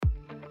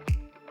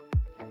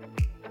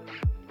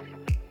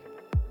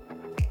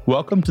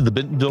Welcome to the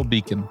Bentonville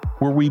Beacon,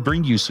 where we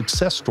bring you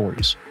success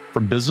stories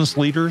from business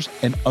leaders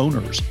and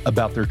owners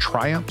about their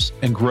triumphs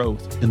and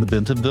growth in the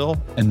Bentonville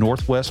and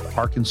Northwest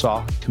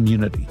Arkansas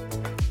community.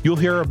 You'll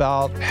hear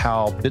about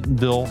how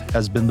Bentonville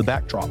has been the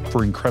backdrop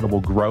for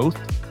incredible growth,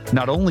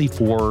 not only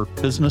for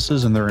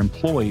businesses and their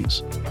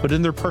employees, but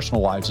in their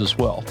personal lives as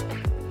well.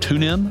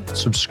 Tune in,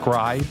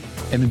 subscribe,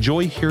 and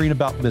enjoy hearing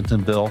about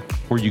Bentonville,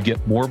 where you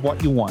get more of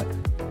what you want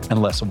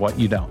and less of what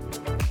you don't.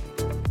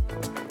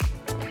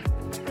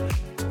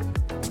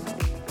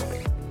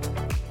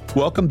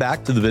 Welcome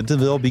back to the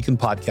Bentonville Beacon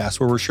podcast,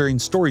 where we're sharing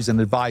stories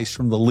and advice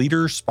from the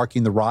leaders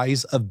sparking the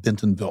rise of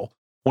Bentonville,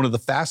 one of the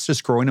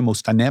fastest growing and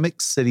most dynamic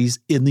cities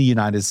in the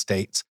United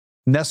States,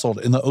 nestled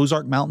in the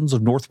Ozark Mountains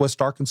of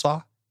Northwest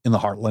Arkansas in the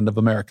heartland of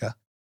America.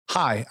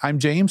 Hi, I'm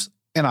James,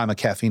 and I'm a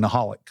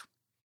caffeine-aholic.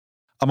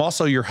 I'm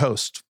also your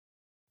host.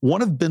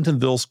 One of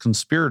Bentonville's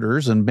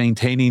conspirators in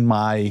maintaining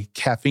my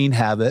caffeine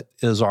habit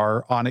is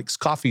our Onyx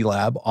coffee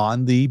lab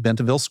on the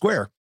Bentonville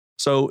Square.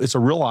 So it's a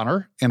real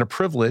honor and a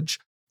privilege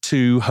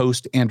to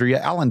host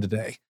Andrea Allen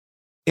today.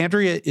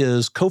 Andrea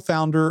is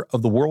co-founder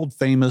of the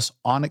world-famous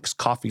Onyx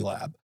Coffee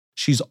Lab.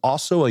 She's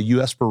also a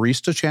U.S.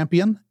 barista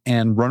champion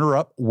and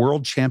runner-up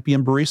world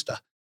champion barista.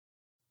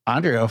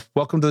 Andrea,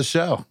 welcome to the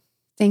show.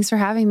 Thanks for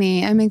having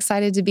me. I'm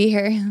excited to be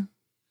here.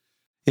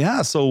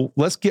 Yeah, so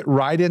let's get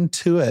right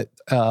into it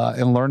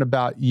and learn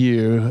about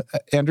you.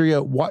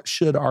 Andrea, what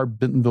should our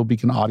Bentonville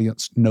Beacon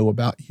audience know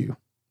about you?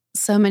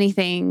 So many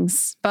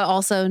things, but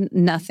also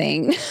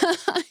nothing.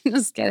 I'm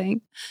just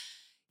kidding.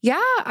 Yeah,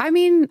 I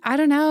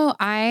don't know.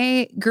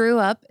 I grew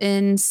up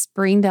in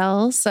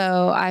Springdale,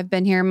 so I've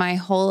been here my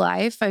whole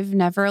life. I've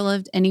never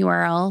lived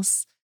anywhere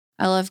else.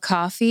 I love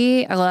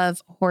coffee. I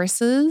love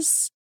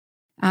horses.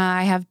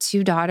 I have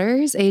two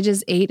daughters,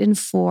 ages 8 and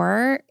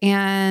 4.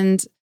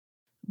 And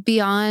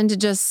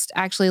beyond just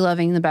actually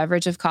loving the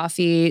beverage of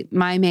coffee,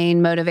 my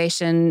main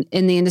motivation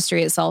in the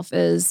industry itself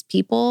is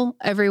people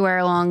everywhere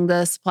along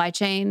the supply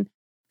chain,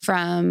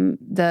 from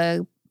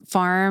the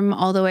farm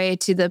all the way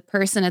to the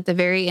person at the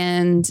very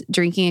end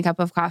drinking a cup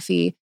of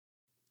coffee.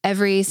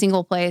 Every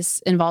single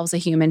place involves a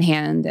human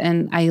hand.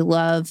 And I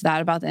love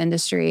that about the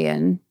industry.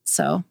 And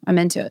so I'm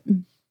into it.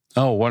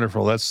 Oh,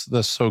 wonderful. That's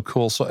so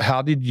cool. So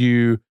how did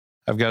you,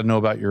 I've got to know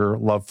about your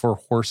love for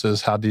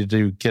horses. How did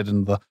you get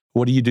into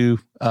what do you do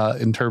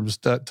in terms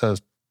to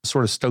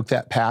sort of stoke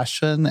that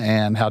passion,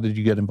 and how did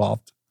you get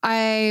involved?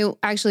 I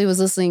actually was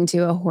listening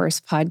to a horse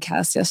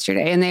podcast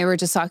yesterday, and they were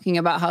just talking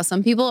about how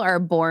some people are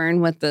born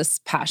with this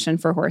passion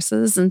for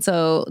horses. And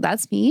so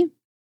that's me.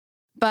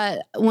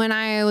 But when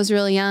I was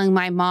really young,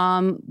 my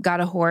mom got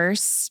a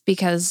horse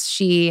because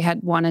she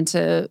had wanted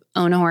to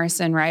own a horse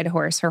and ride a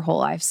horse her whole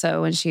life.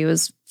 So when she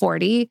was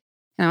 40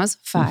 and I was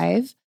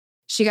 5,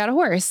 she got a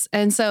horse.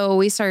 And so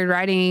we started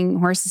riding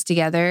horses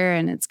together,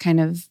 and it's kind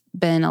of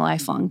been a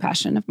lifelong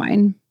passion of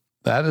mine.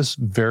 That is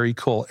very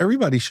cool.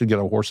 Everybody should get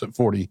a horse at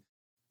 40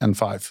 and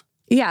 5.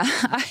 Yeah,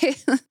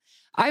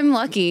 I'm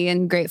lucky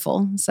and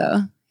grateful.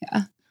 So,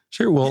 yeah.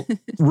 Sure. Well,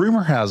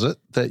 rumor has it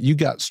that you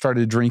got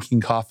started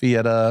drinking coffee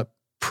at a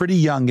pretty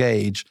young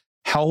age.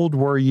 How old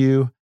were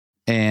you,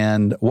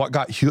 and what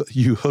got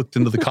you hooked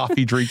into the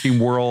coffee drinking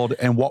world,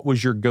 and what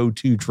was your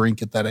go-to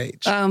drink at that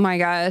age? Oh my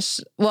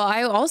gosh. Well,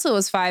 I also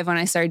was 5 when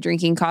I started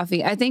drinking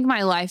coffee. I think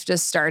my life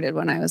just started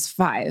when I was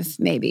 5,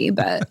 maybe,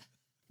 but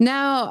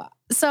no.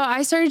 So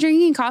I started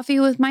drinking coffee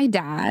with my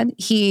dad.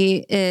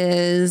 He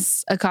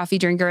is a coffee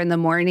drinker in the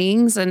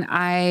mornings, and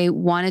I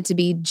wanted to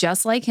be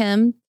just like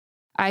him.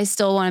 I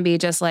still want to be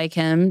just like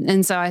him.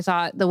 And so I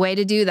thought the way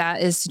to do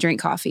that is to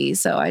drink coffee.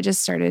 So I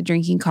just started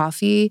drinking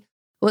coffee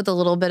with a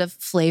little bit of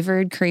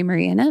flavored creamer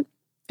in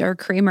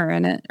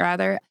it,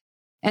 rather.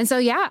 And so,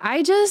 yeah,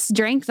 I just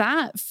drank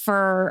that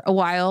for a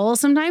while.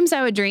 Sometimes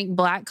I would drink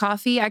black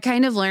coffee. I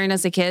kind of learned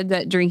as a kid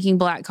that drinking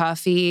black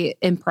coffee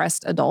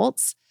impressed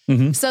adults.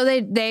 Mm-hmm. So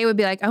they would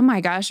be like, oh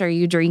my gosh, are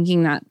you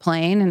drinking that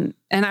plain?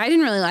 And I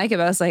didn't really like it,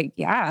 but I was like,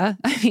 yeah,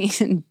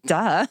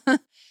 duh.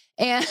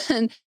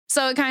 And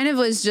so it kind of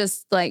was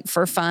just like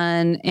for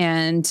fun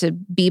and to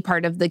be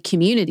part of the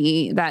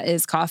community that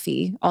is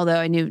coffee, although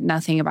I knew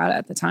nothing about it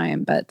at the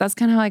time. But that's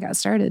kind of how I got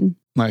started.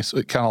 Nice.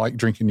 It kind of like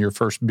drinking your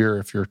first beer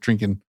if you're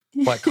drinking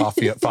black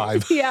coffee at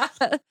 5. Yeah.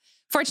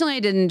 Fortunately,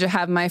 I didn't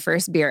have my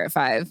first beer at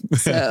 5.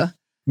 So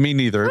me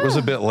neither. It was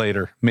a bit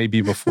later,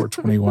 maybe before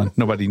 21.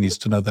 Nobody needs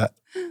to know that.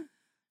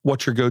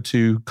 What's your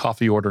go-to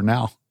coffee order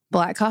now?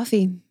 Black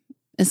coffee.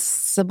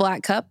 It's a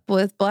black cup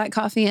with black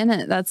coffee in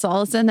it. That's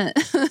all that's in it.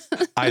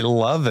 I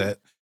love it.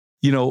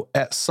 You know,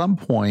 at some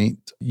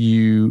point,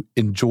 you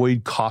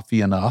enjoyed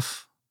coffee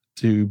enough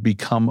to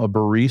become a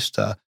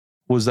barista.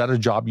 Was that a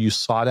job you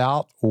sought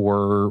out,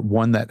 or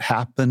one that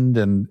happened?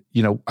 And,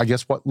 you know, I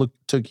guess what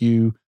took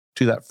you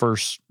to that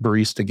first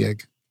barista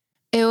gig?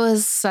 It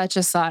was such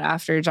a sought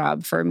after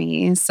job for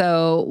me.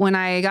 So when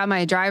I got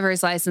my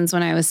driver's license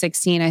when I was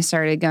 16, I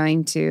started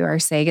going to our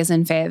Segas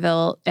in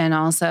Fayetteville, and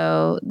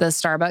also the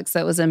Starbucks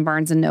that was in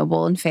Barnes and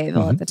Noble in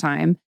Fayetteville at the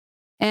time.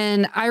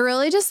 And I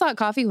really just thought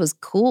coffee was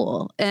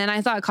cool. And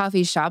I thought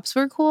coffee shops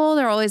were cool.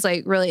 There were always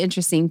like really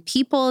interesting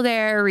people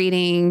there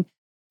reading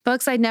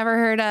books I'd never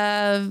heard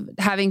of,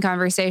 having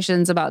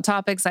conversations about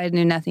topics I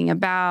knew nothing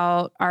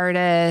about,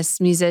 artists,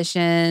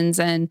 musicians.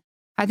 And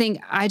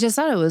I just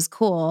thought it was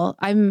cool.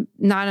 I'm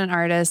not an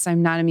artist.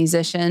 I'm not a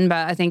musician,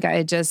 but I think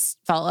I just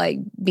felt like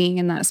being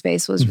in that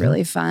space was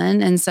really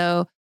fun. And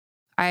so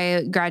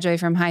I graduated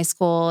from high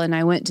school and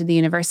I went to the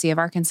University of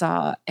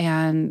Arkansas,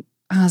 and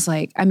I was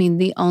like,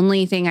 the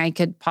only thing I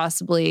could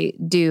possibly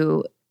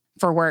do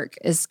for work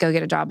is go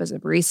get a job as a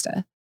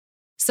barista.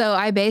 So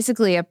I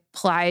basically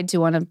applied to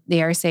one of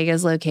the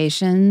Arcega's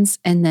locations,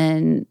 and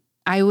then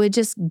I would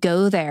just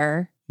go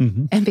there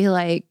and be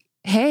like,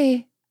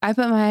 hey, I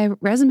put my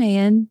resume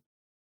in.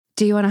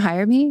 Do you want to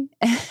hire me?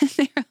 And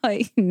they were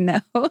like,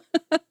 no.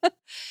 But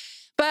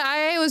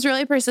I was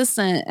really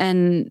persistent,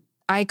 and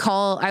I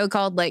would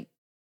call like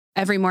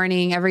every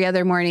morning, every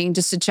other morning,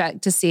 just to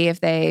check to see if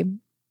they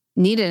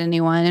needed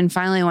anyone. And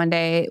finally one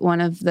day,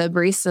 one of the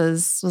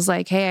baristas was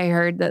like, hey, I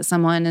heard that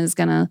someone is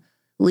going to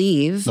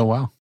leave. Oh,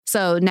 wow.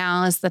 So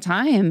now is the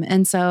time.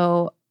 And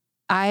so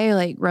I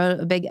like wrote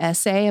a big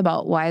essay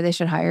about why they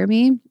should hire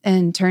me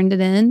and turned it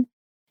in,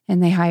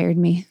 and they hired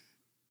me.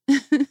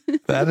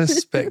 That is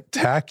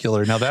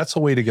spectacular. Now that's a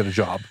way to get a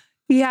job.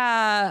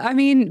 Yeah.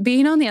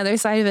 Being on the other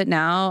side of it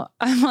now,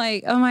 I'm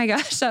like, oh my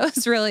gosh, that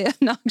was really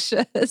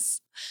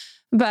obnoxious.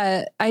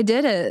 But I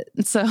did it.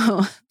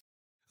 So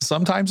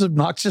sometimes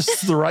obnoxious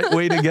is the right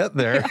way to get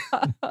there.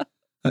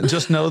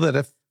 Just know that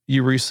if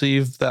you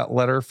receive that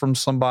letter from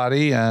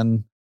somebody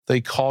and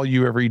they call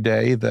you every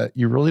day, that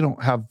you really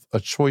don't have a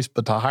choice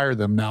but to hire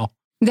them now.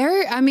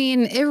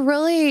 It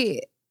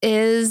really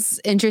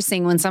is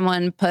interesting when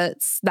someone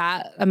puts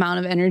that amount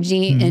of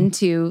energy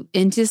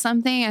into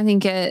something. I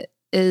think it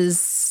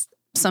is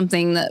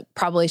something that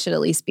probably should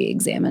at least be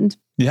examined.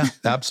 Yeah,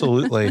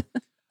 absolutely.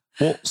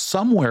 Well,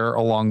 somewhere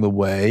along the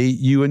way,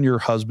 you and your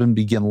husband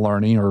begin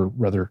learning, or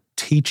rather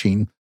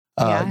teaching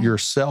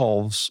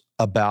yourselves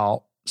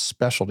about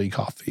specialty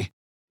coffee.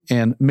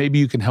 And maybe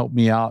you can help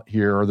me out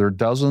here. Are there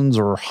dozens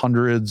or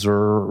hundreds,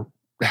 or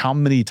how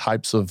many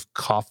types of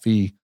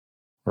coffee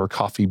or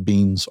coffee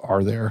beans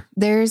are there?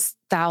 There's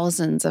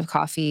thousands of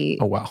coffee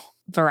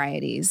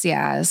varieties.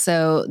 Yeah.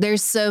 So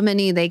there's so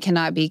many, they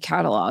cannot be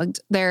cataloged.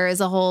 There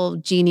is a whole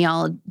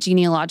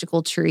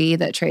genealogical tree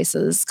that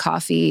traces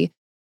coffee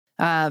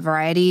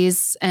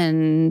varieties.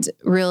 And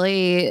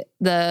really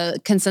the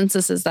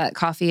consensus is that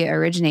coffee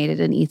originated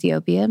in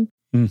Ethiopia.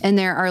 And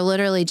there are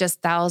literally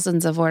just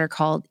thousands of what are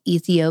called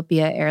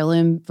Ethiopia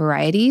heirloom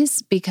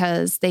varieties,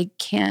 because they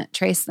can't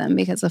trace them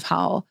because of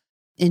how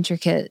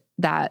intricate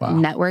that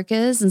network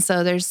is. And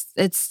so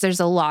there's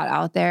a lot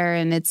out there,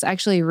 and it's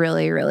actually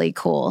really, really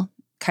cool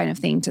kind of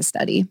thing to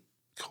study.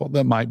 Cool.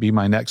 That might be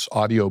my next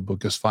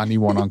audiobook, is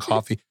finding one on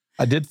coffee.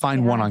 I did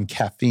find one on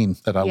caffeine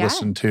that I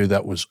listened to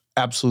that was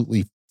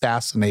absolutely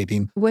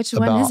fascinating. Which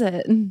one is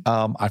it?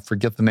 I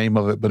forget the name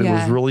of it, but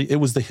it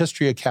was the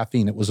history of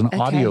caffeine. It was an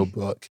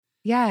audiobook.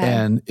 Yeah.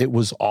 And it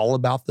was all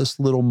about this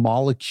little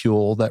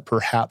molecule that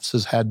perhaps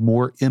has had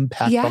more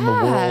impact on the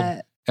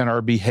world and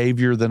our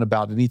behavior than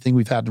about anything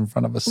we've had in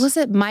front of us. Was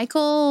it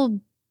Michael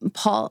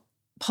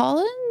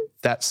Pollan?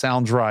 That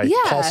sounds right. Yeah.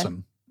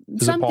 Paulson.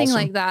 Something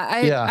like that.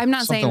 I'm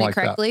not saying it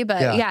correctly,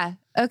 but yeah.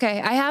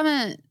 Okay. I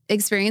haven't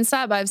experienced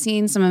that, but I've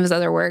seen some of his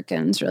other work,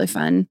 and it's really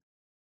fun.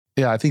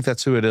 Yeah, I think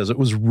that's who it is. It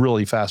was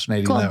really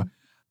fascinating though.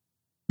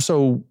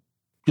 So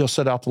you'll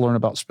set out to learn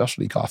about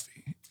specialty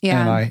coffee.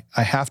 Yeah. And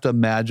I have to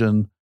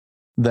imagine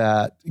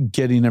that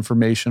getting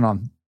information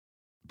on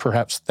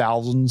perhaps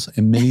thousands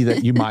and many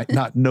that you might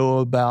not know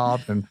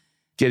about, and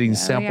getting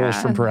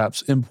samples from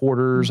perhaps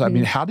importers.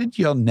 How did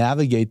you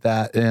navigate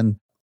that and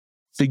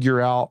figure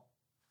out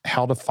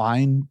how to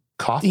find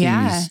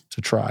coffees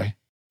to try?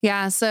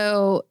 Yeah.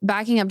 So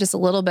backing up just a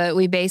little bit,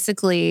 we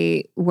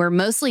basically were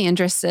mostly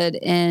interested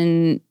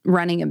in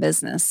running a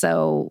business.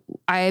 So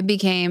I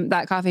became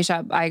that coffee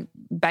shop I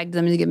begged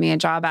them to give me a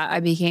job at.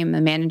 I became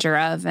the manager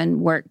of, and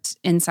worked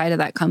inside of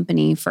that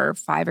company for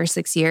 5 or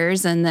 6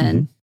 years. And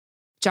then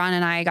John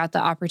and I got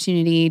the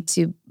opportunity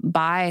to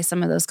buy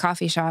some of those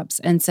coffee shops.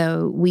 And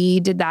so we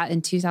did that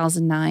in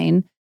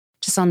 2009,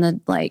 just on the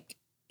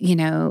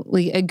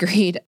we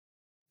agreed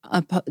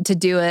to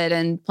do it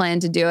and plan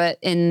to do it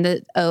in the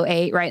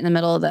 2008, right in the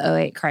middle of the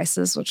 2008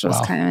 crisis, which was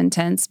kind of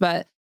intense.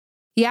 But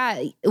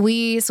yeah,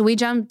 we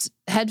jumped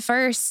head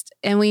first,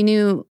 and we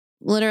knew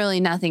literally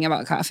nothing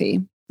about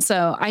coffee.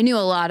 So I knew a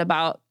lot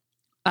about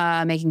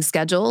making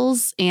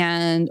schedules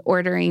and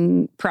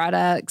ordering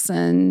products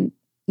and,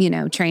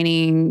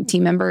 training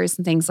team members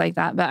and things like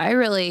that. But I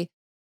really,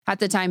 at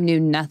the time, knew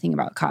nothing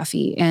about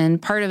coffee.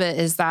 And part of it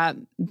is that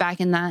back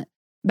in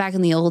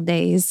the old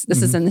days,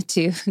 this is in the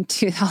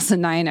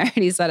 2009, I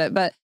already said it,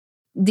 but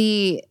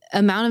the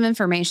amount of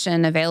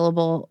information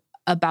available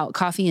about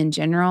coffee in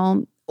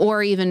general,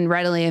 or even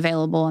readily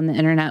available on the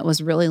internet,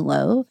 was really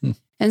low.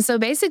 And so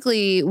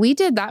basically we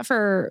did that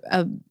for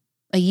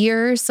a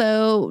year or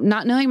so,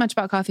 not knowing much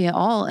about coffee at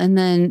all. And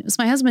then it was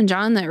my husband,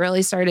 John, that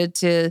really started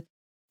to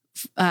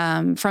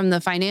from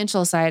the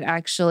financial side,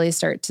 actually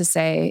start to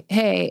say,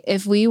 hey,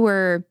 if we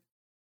were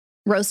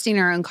roasting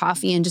our own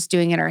coffee and just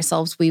doing it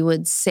ourselves, we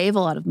would save a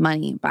lot of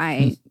money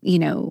by,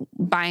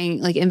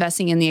 buying, like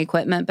investing in the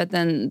equipment, but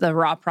then the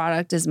raw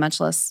product is much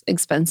less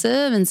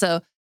expensive. And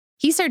so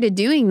he started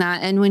doing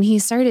that. And when he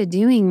started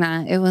doing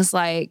that, it was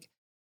like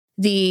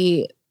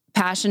the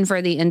passion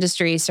for the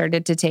industry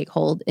started to take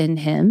hold in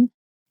him.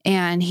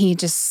 And he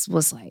just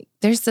was like,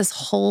 there's this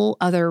whole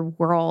other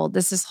world,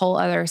 this whole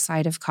other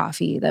side of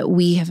coffee that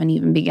we haven't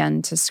even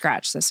begun to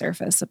scratch the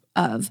surface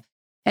of.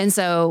 And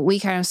so we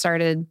kind of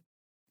started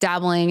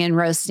dabbling in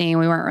roasting.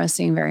 We weren't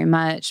roasting very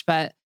much,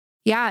 but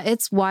yeah,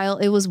 it's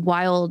wild. It was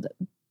wild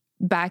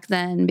back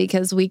then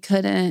because we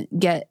couldn't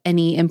get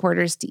any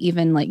importers to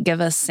even like give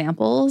us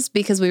samples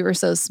because we were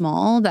so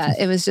small that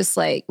it was just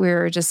like, we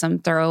were just some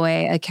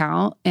throwaway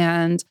account.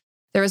 And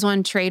there was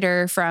one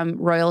trader from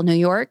Royal New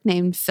York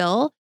named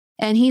Phil.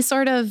 And he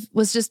sort of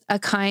was just a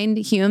kind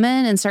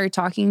human and started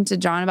talking to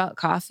John about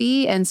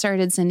coffee and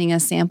started sending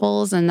us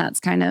samples. And that's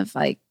kind of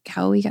like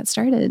how we got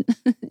started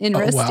in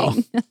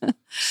roasting. Wow.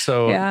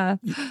 So, yeah.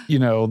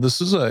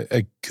 This is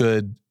a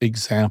good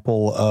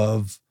example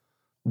of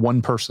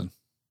one person.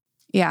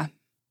 Yeah.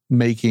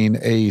 Making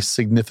a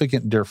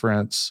significant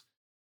difference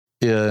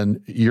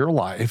in your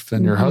life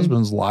and your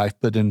husband's life,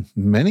 but in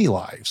many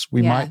lives.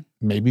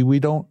 Maybe we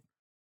don't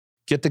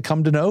get to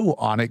come to know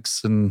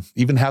Onyx and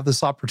even have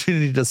this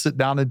opportunity to sit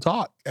down and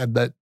talk. And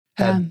that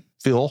had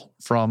Phil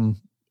from,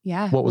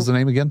 what was the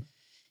name again?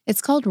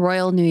 It's called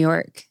Royal New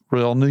York.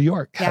 Royal New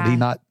York. Yeah. Had he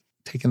not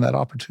taken that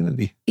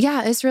opportunity?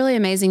 Yeah, it's really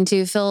amazing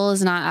too. Phil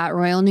is not at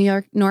Royal New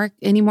York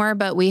anymore,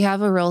 but we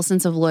have a real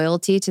sense of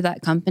loyalty to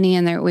that company.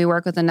 And we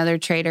work with another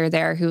trader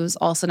there who's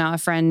also now a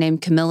friend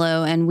named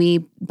Camillo, and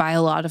we buy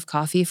a lot of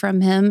coffee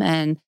from him.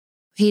 And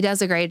he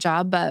does a great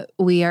job, but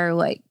we are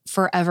like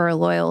forever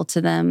loyal to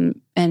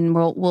them, and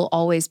we'll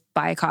always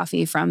buy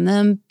coffee from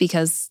them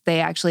because they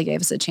actually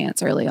gave us a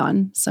chance early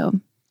on. So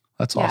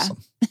that's awesome.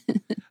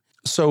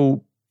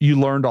 So you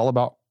learned all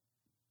about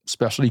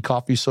specialty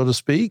coffee, so to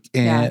speak,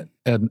 and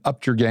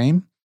upped your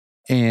game.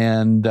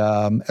 And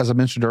as I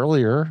mentioned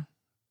earlier,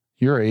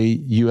 you're a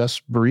U.S.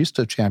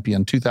 Barista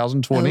Champion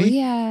 2020.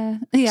 Oh,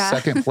 yeah.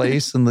 Second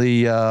place in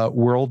the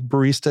World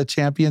Barista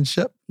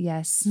Championship.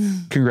 Yes.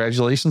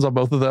 Congratulations on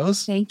both of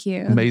those. Thank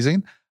you.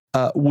 Amazing.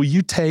 Will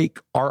you take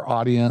our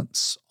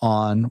audience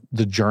on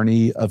the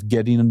journey of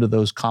getting into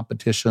those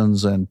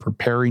competitions and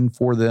preparing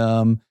for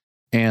them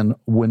and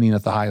winning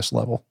at the highest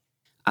level?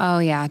 Oh,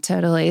 yeah,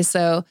 totally.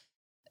 So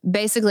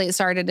basically it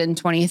started in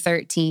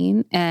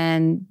 2013,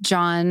 and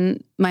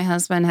John, my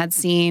husband, had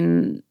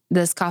seen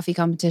this coffee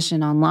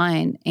competition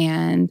online,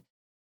 and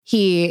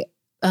it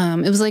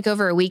was like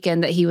over a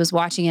weekend that he was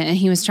watching it, and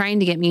he was trying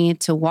to get me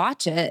to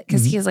watch it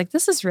because he was like,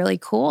 this is really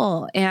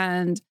cool.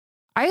 And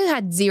I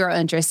had zero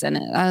interest in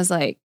it. I was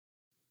like,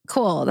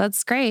 cool,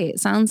 that's great.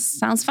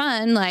 Sounds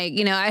fun. Like,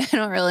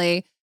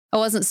 I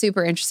wasn't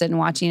super interested in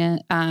watching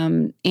it.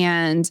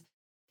 And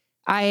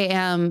I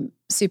am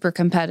super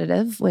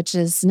competitive, which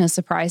is no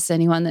surprise to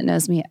anyone that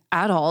knows me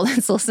at all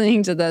that's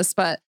listening to this.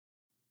 But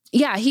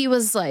yeah, he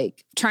was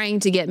like trying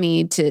to get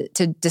me to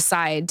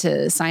decide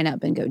to sign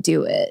up and go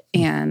do it.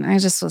 And I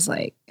just was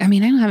like, I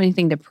don't have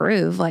anything to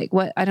prove. Like,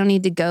 what? I don't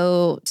need to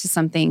go to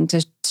something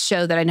to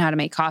show that I know how to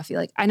make coffee.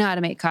 Like, I know how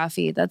to make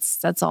coffee.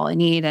 That's all I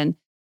need. And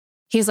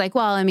he's like,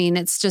 well,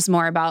 it's just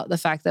more about the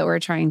fact that we're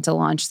trying to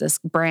launch this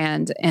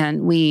brand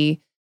and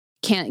we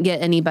can't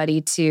get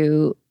anybody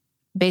to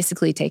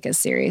basically take us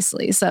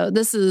seriously. So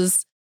this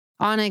is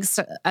Onyx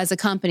as a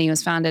company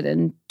was founded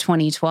in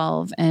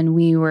 2012, and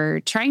we were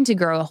trying to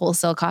grow a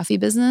wholesale coffee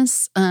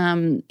business.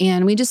 And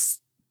we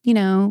just,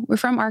 we're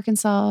from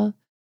Arkansas,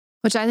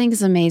 which I think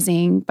is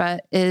amazing,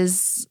 but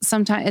is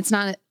sometimes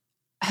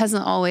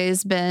hasn't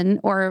always been,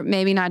 or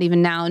maybe not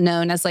even now,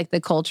 known as like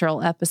the cultural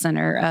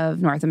epicenter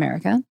of North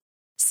America.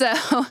 So,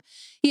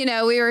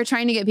 we were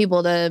trying to get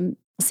people to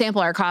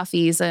sample our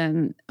coffees,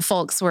 and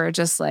folks were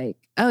just like,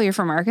 oh, you're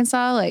from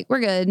Arkansas? Like,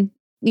 we're good.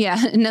 Yeah,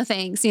 no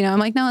thanks. I'm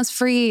like, no, it's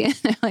free. And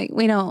they're like,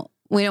 we don't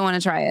want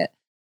to try it.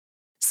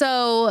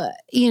 So,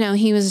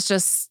 he was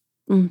just,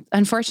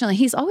 unfortunately,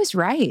 he's always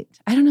right.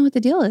 I don't know what the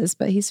deal is,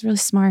 but he's really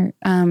smart.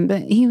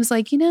 But he was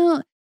like,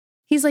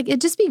 he's like,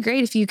 it'd just be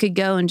great if you could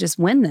go and just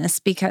win this,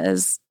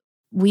 because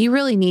we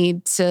really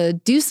need to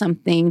do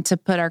something to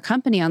put our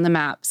company on the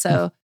map.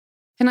 So,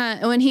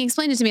 when he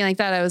explained it to me like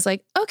that, I was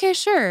like, okay,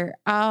 sure.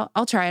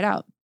 I'll try it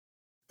out.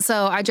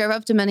 So I drove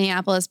up to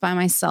Minneapolis by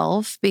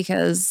myself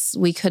because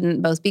we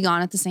couldn't both be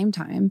gone at the same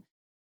time.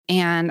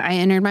 And I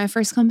entered my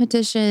first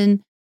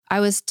competition. I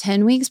was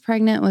 10 weeks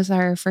pregnant with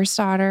our first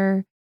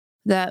daughter.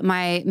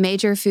 My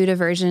major food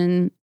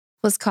aversion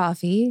was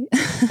coffee.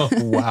 Oh,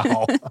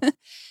 wow.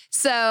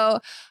 So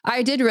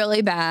I did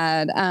really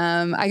bad.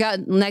 I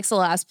got next to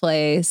last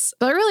place,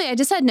 but really I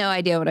just had no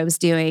idea what I was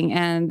doing.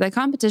 And the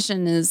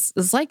competition is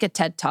like a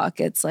TED Talk.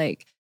 It's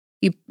like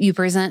you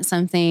present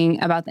something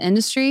about the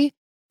industry.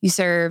 You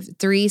serve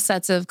 3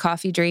 sets of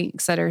coffee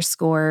drinks that are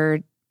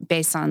scored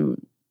based on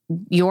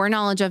your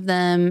knowledge of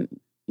them,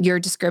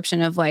 your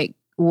description of like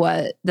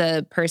what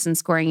the person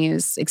scoring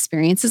you's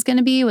experience is going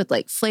to be with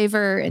like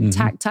flavor and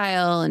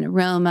tactile and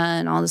aroma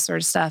and all this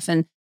sort of stuff.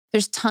 And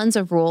there's tons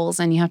of rules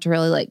and you have to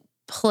really like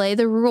play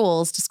the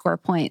rules to score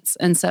points.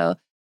 And so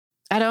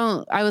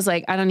I was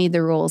like, I don't need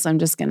the rules. I'm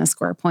just going to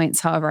score points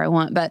however I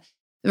want. But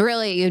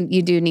really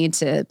you do need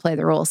to play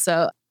the rules.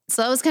 So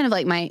that was kind of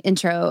like my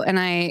intro. And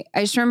I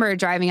just remember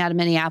driving out of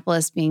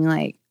Minneapolis being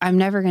like, I'm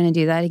never going to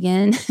do that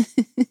again.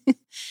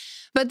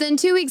 But then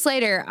 2 weeks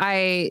later,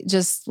 I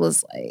just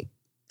was like,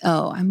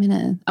 oh, I'm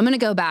going to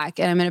go back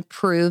and I'm going to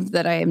prove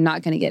that I am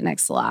not going to get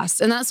next to last.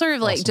 And that sort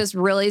of like just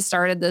really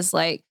started this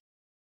like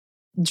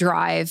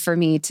drive for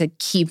me to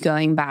keep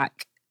going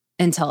back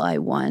until I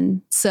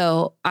won.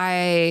 So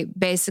I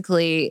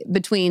basically,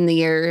 between the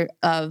year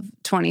of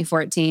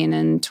 2014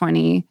 and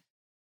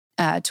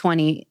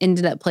 2020,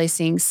 ended up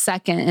placing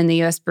second in the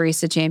U.S.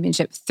 Barista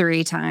Championship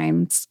 3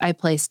 times. I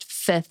placed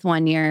 5th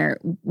one year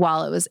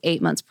while I was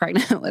 8 months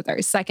pregnant with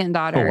our second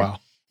daughter. Oh, wow.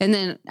 And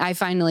then I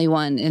finally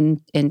won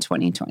in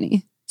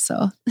 2020.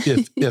 So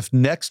if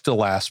next to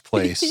last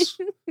place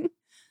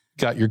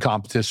got your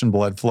competition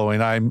blood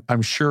flowing,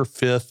 I'm sure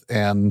 5th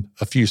and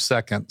a few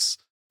seconds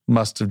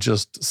must have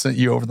just sent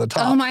you over the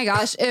top. Oh my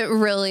gosh, it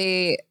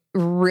really,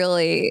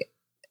 really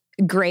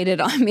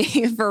grated on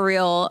me for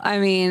real. I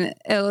mean,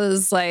 it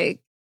was a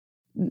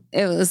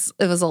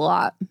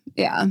lot.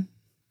 Yeah.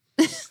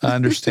 I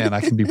understand.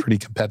 I can be pretty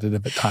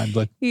competitive at times,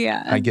 but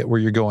yeah, I get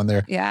where you're going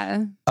there.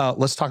 Yeah.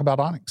 Let's talk about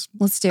Onyx.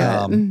 Let's do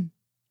it.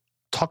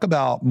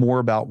 Talk more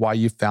about why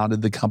you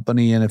founded the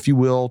company. And if you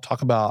will,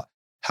 talk about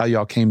how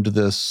y'all came to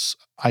this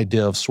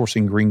idea of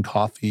sourcing green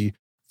coffee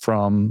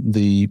from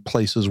the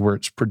places where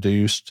it's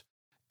produced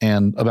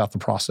and about the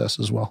process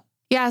as well.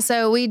 Yeah.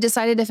 So we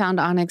decided to found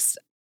Onyx.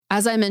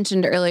 As I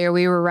mentioned earlier,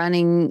 we were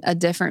running a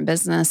different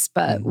business,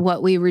 but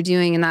what we were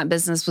doing in that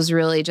business was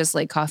really just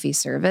like coffee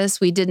service.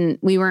 We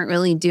weren't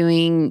really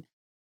doing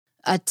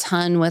a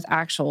ton with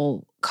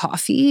actual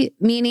coffee,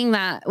 meaning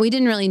that we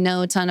didn't really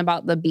know a ton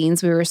about the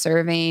beans we were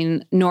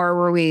serving, nor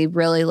were we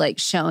really like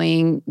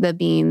showing the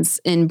beans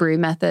in brew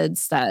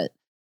methods that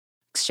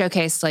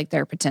showcased like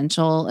their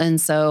potential. And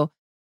so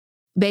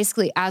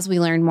basically, as we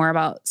learned more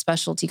about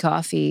specialty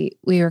coffee,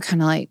 we were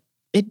kind of like,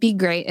 it'd be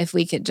great if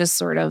we could just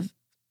sort of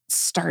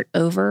start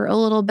over a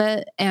little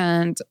bit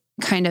and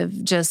kind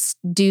of just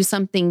do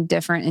something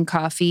different in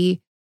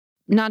coffee,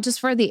 not just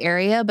for the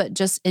area, but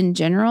just in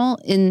general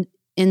in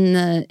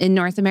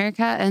North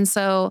America. And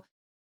so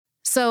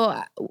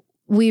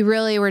we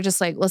really were just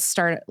like, let's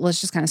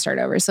just kind of start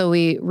over. So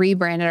we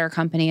rebranded our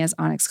company as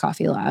Onyx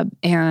Coffee Lab.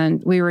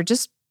 And we were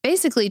just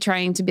basically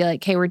trying to be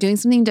like, hey, we're doing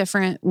something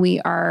different. We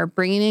are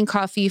bringing in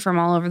coffee from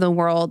all over the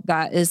world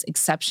that is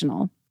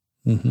exceptional.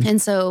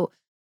 And so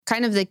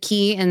kind of the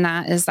key in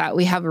that is that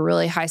we have a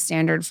really high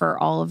standard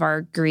for all of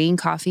our green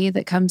coffee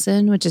that comes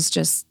in, which is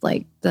just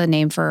like the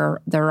name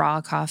for the raw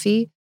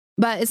coffee.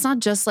 But it's not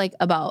just like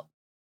about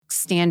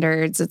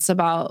standards. It's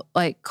about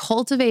like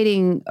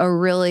cultivating a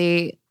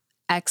really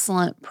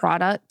excellent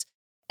product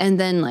and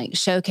then like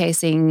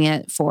showcasing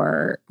it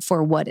for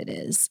what it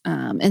is.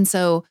 And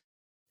so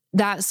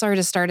that sort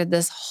of started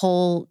this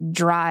whole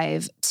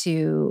drive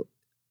to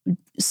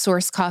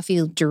source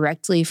coffee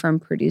directly from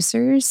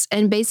producers.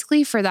 And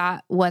basically for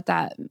that, what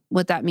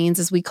that means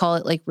is we call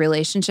it like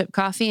relationship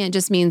coffee. And it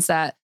just means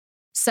that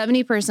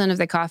 70% of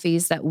the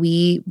coffees that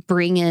we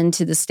bring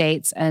into the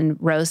States and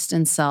roast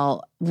and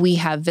sell, we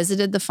have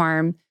visited the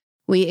farm.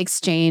 We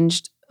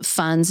exchanged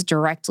funds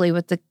directly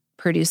with the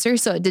producer.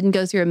 So it didn't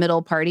go through a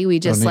middle party. We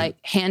just like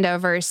hand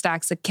over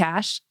stacks of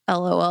cash,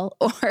 LOL,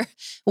 or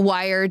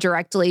wire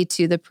directly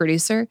to the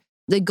producer.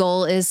 The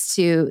goal is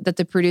that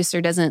the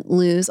producer doesn't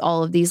lose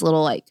all of these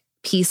little like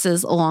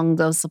pieces along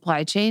the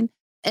supply chain.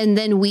 And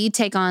then we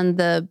take on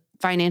the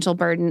financial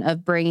burden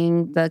of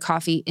bringing the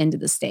coffee into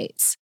the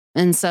States.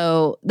 And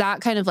so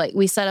that kind of like,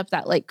 we set up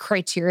that like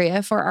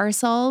criteria for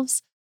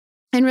ourselves.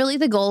 And really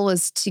the goal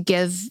was to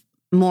give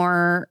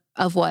more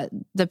of what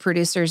the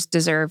producers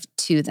deserve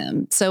to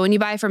them. So when you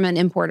buy from an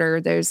importer,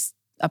 there's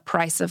a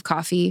price of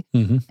coffee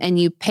and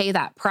you pay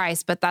that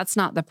price, but that's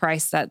not the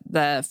price that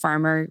the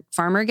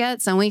farmer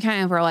gets. And we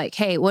kind of were like,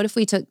 hey, what if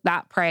we took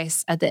that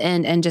price at the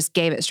end and just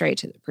gave it straight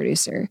to the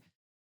producer?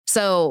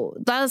 So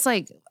that was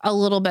like a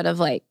little bit of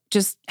like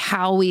just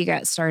how we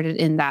got started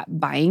in that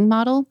buying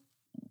model.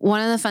 One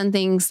of the fun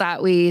things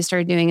that we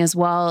started doing as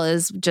well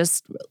is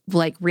just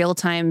like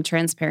real-time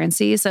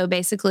transparency. So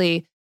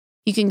basically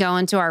you can go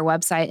into our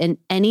website and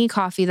any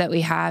coffee that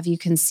we have, you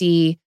can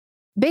see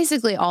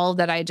basically all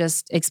that I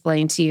just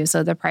explained to you.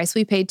 So the price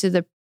we paid to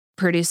the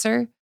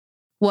producer,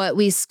 what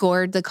we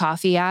scored the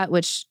coffee at,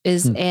 which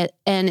is an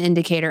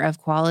indicator of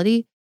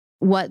quality,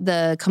 what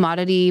the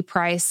commodity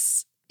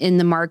price in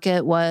the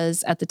market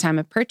was at the time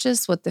of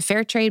purchase, what the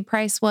fair trade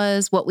price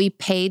was, what we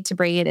paid to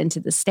bring it into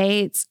the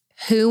States,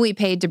 who we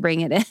paid to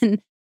bring it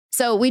in.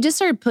 So we just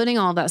started putting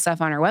all that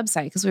stuff on our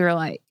website because we were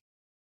like,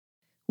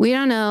 we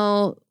don't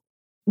know.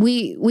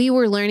 We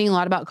were learning a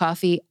lot about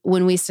coffee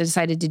when we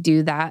decided to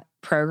do that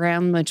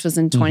program, which was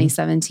in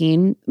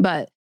 2017.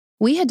 But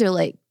we had to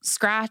like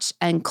scratch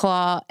and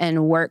claw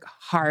and work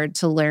hard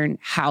to learn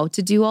how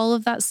to do all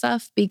of that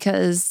stuff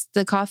because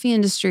the coffee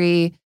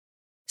industry,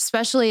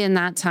 especially in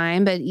that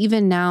time, but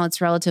even now it's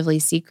relatively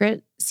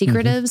secretive.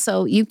 Mm-hmm.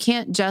 So you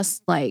can't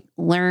just like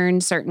learn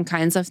certain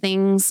kinds of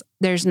things.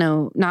 There's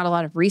not a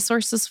lot of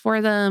resources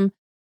for them.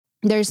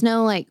 There's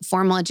no like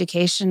formal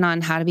education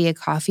on how to be a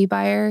coffee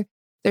buyer.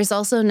 There's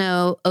also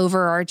no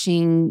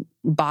overarching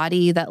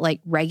body that like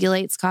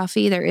regulates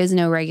coffee. There is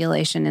no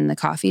regulation in the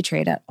coffee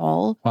trade at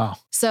all. Wow.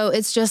 So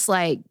it's just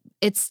like,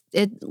 it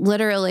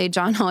literally,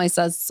 John always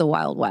says it's the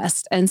Wild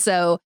West. And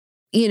so,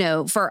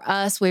 for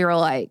us, we were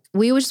like,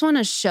 we just want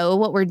to show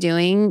what we're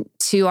doing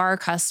to our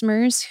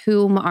customers,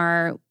 whom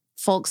are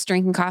folks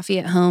drinking coffee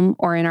at home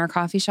or in our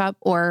coffee shop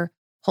or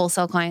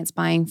wholesale clients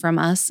buying from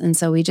us. And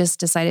so we just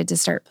decided to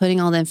start putting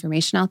all the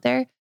information out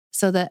there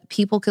so that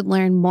people could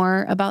learn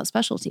more about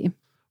specialty.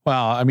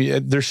 Wow. I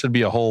mean, there should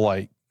be a whole,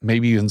 like,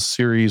 maybe even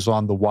series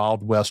on the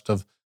Wild West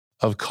of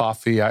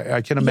coffee. I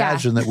can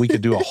imagine that we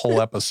could do a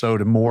whole episode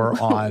and more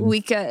on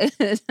we could.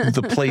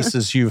 the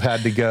places you've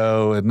had to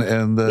go and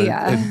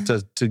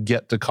to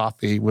get to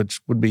coffee, which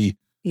would be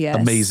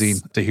amazing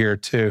to hear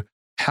too.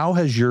 How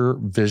has your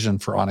vision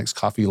for Onyx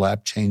Coffee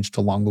Lab changed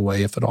along the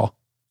way, if at all?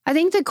 I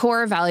think the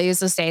core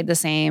values have stayed the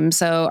same.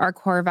 So our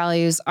core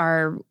values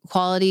are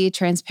quality,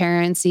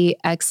 transparency,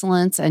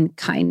 excellence, and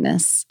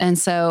kindness. And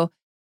so,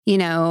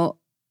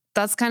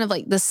 that's kind of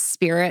like the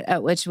spirit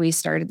at which we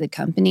started the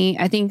company.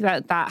 I think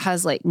that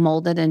has like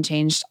molded and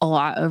changed a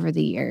lot over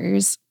the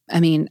years.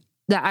 I mean,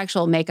 the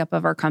actual makeup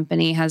of our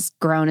company has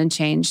grown and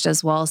changed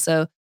as well.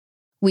 So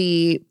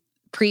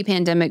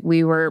pre-pandemic,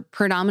 we were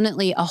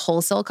predominantly a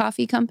wholesale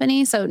coffee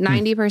company. So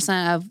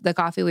 90% of the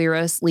coffee we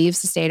roast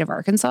leaves the state of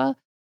Arkansas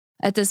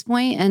at this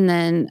point. And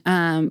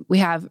then we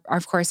have,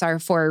 of course, our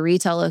 4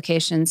 retail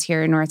locations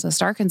here in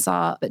Northwest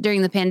Arkansas. But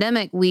during the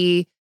pandemic,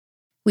 we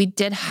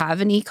did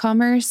have an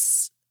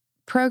e-commerce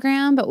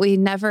program, but we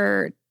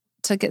never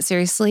took it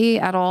seriously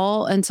at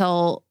all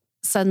until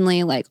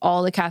suddenly like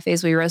all the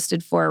cafes we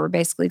roasted for were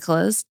basically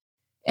closed.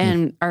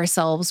 And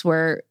ourselves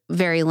were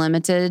very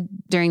limited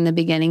during the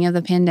beginning of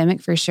the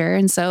pandemic for sure.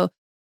 And so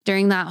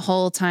during that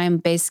whole time,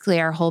 basically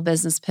our whole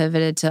business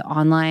pivoted to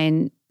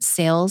online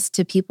sales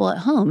to people at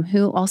home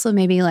who also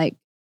maybe like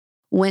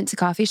went to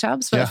coffee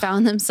shops, but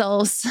found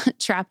themselves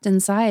trapped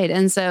inside.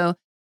 And so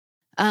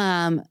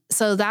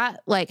that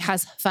like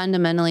has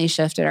fundamentally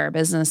shifted our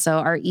business. So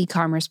our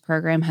e-commerce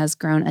program has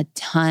grown a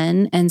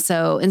ton. And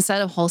so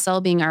instead of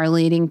wholesale being our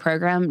leading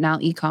program, now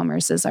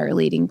e-commerce is our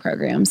leading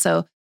program.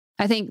 So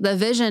I think the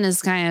vision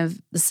is kind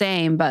of the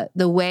same, but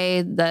the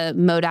way the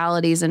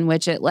modalities in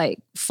which it like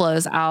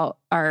flows out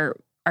are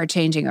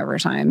changing over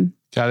time.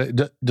 Got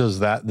it. Does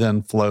that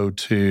then flow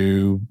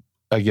to,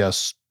 I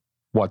guess,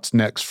 what's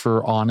next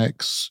for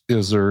Onyx?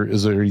 Is there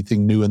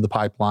anything new in the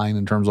pipeline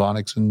in terms of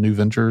Onyx and new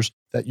ventures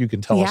that you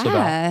can tell us about?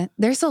 Yeah,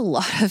 there's a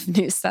lot of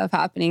new stuff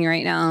happening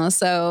right now.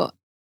 So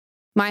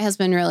my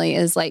husband really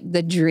is like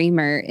the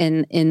dreamer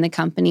in the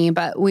company,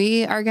 but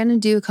we are going to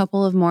do a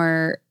couple of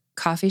more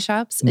coffee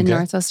shops in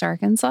Northwest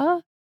Arkansas.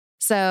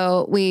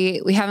 So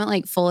we haven't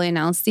like fully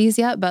announced these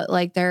yet, but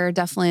like there are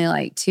definitely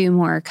like 2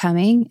 more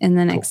coming in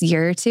the next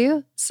year or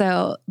 2.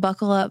 So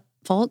buckle up,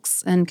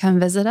 folks, and come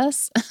visit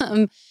us.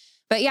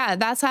 But yeah,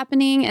 that's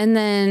happening. And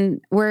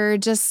then we're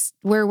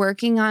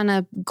working on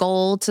a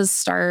goal to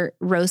start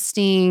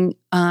roasting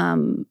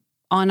on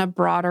a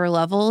broader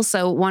level.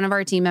 So one of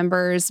our team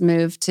members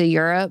moved to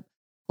Europe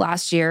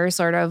last year,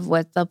 sort of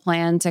with the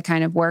plan to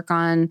kind of work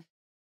on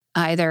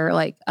either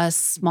like a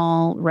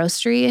small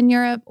roastery in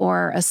Europe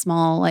or a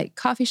small like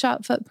coffee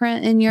shop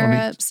footprint in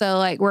Europe. So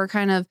like we're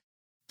kind of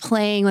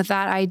playing with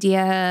that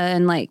idea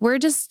and like we're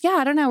just,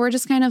 I don't know, we're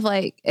just kind of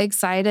like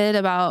excited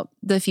about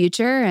the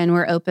future and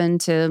we're open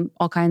to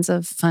all kinds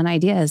of fun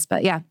ideas.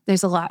 But yeah,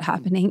 there's a lot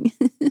happening.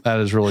 That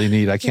is really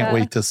neat. I can't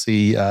wait to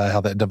see how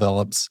that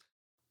develops.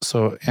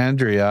 So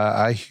Andrea,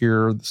 I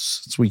hear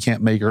since we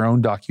can't make our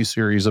own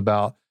docuseries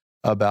about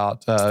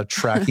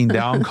tracking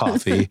down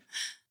coffee,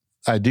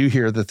 I do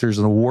hear that there's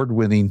an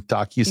award-winning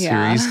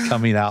docuseries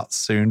coming out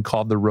soon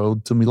called The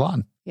Road to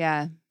Milan.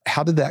 Yeah.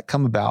 How did that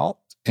come about?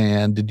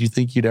 And did you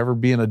think you'd ever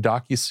be in a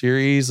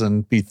docuseries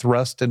and be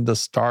thrust into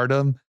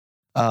stardom?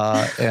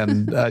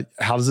 And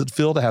how does it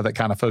feel to have that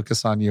kind of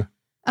focus on you?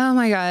 Oh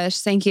my gosh,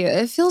 thank you.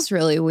 It feels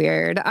really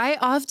weird. I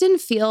often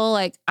feel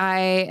like I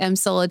am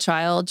still a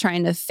child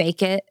trying to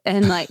fake it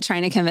and like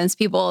trying to convince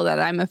people that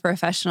I'm a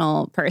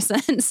professional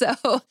person. So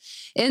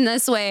in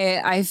this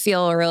way, I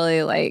feel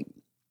really like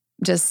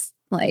just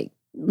like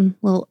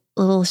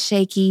little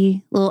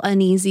shaky, little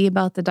uneasy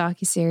about the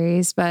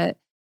docuseries. But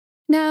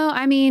no,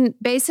 I mean,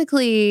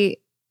 basically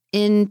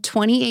in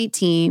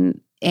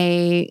 2018,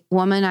 a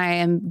woman I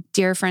am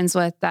dear friends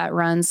with that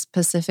runs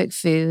Pacific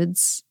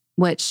Foods,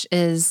 which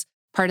is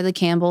part of the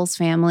Campbell's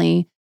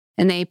family,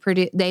 and they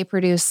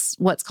produce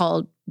what's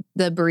called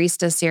the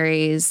Barista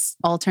Series,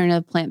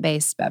 alternative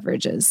plant-based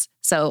beverages.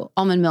 So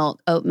almond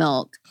milk, oat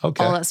milk, all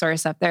that sort of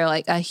stuff. They're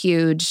like a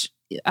huge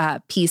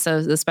piece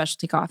of the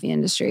specialty coffee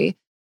industry.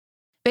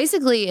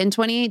 Basically, in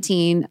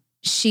 2018,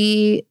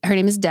 her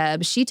name is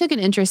Deb. She took an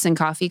interest in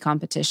coffee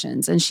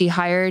competitions, and she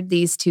hired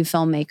these two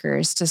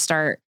filmmakers to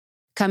start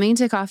coming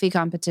to coffee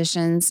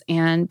competitions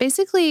and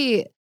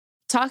basically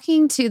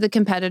talking to the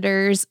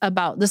competitors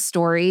about the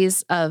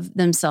stories of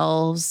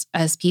themselves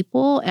as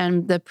people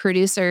and the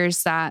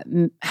producers that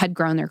had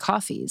grown their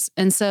coffees.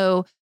 And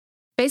so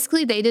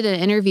basically they did an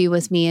interview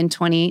with me in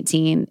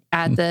 2018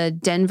 at the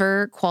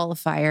Denver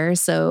qualifier.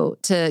 So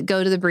to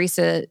go to the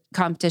barista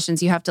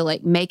competitions, you have to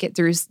like make it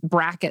through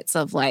brackets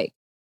of like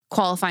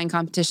qualifying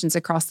competitions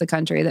across the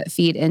country that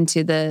feed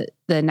into the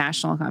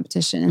national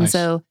competition. And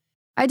so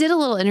I did a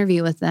little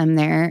interview with them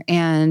there,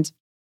 and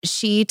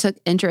she took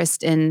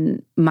interest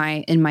in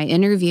my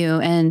interview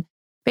and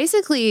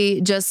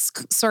basically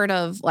just sort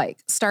of like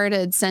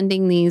started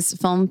sending these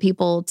film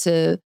people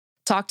to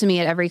talk to me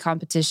at every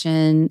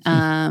competition.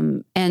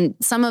 And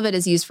some of it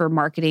is used for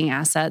marketing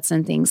assets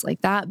and things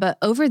like that. But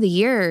over the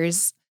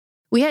years,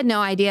 we had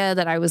no idea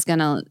that I was going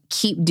to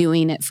keep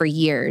doing it for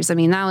years. I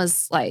mean, that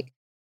was like,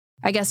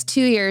 I guess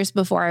 2 years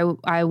before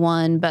I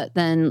won, but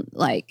then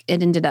like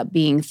it ended up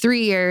being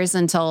 3 years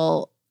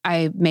until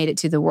I made it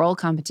to the world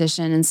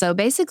competition. And so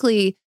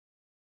basically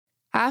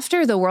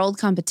after the world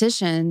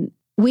competition,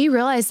 we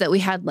realized that we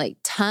had like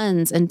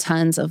tons and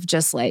tons of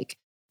just like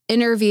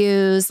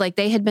interviews. Like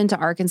they had been to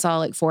Arkansas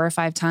like 4 or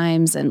 5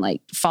 times and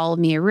like followed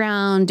me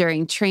around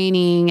during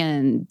training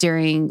and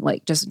during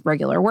like just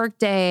regular work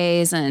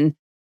days. And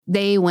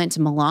they went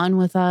to Milan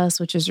with us,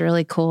 which was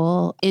really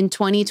cool. In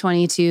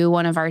 2022,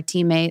 one of our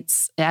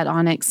teammates at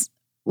Onyx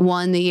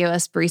won the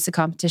US Barista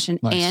competition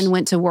and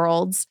went to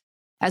Worlds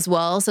as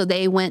well. So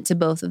they went to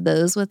both of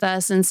those with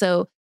us. And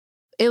so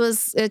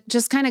it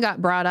just kind of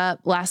got brought up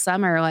last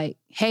summer, like,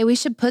 hey, we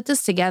should put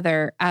this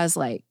together as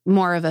like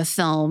more of a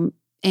film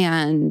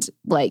and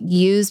like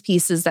use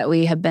pieces that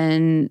we have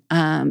been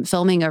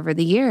filming over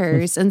the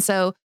years. And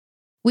so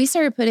we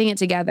started putting it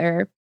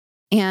together.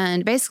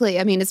 And basically,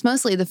 I mean, it's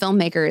mostly the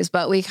filmmakers,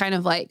 but we kind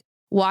of like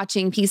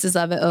watching pieces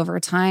of it over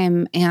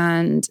time.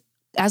 And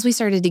as we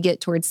started to get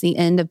towards the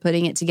end of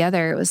putting it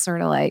together, it was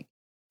sort of like,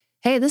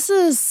 hey, this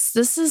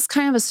is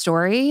kind of a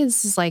story.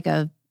 This is like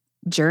a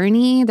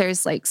journey.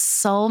 There's like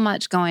so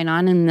much going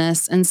on in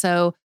this. And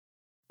so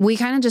we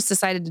kind of just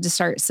decided to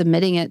start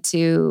submitting it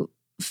to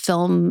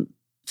film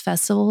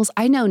festivals.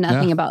 I know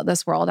nothing about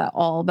this world at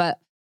all, but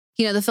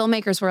you know, the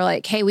filmmakers were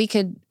like, hey,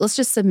 let's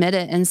just submit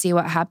it and see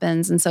what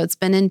happens. And so it's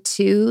been in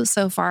 2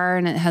 so far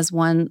and it has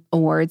won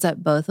awards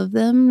at both of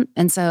them.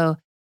 And so,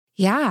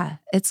 yeah,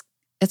 it's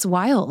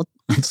wild.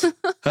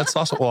 That's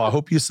awesome. Well, I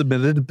hope you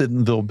submitted to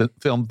Bentonville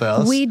Film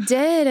Fest. We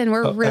did, and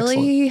we're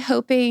really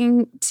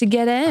hoping to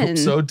get in. Hope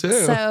so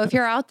too. So if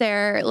you're out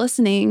there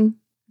listening,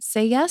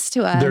 say yes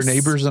to us. They're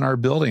neighbors in our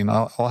building.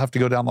 I'll have to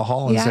go down the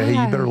hall and say,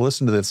 hey, you better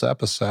listen to this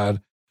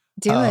episode.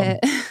 Do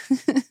it.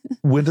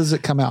 When does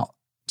it come out?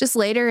 Just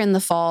later in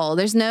the fall.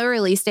 There's no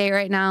release date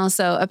right now.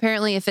 So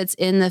apparently if it's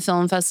in the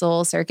film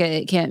festival circuit,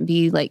 it can't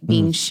be like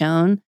being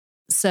shown.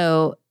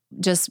 So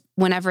just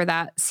whenever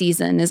that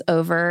season is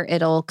over,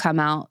 it'll come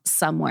out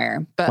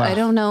somewhere, but I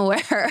don't know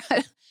where.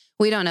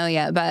 We don't know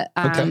yet, but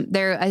I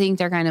think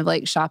they're kind of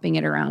like shopping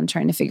it around,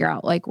 trying to figure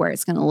out like where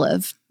it's going to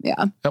live.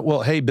 Yeah.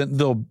 Well, hey,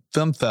 Bentonville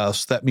Film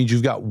Fest, that means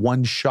you've got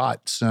one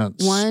shot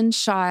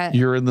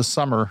you're in the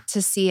summer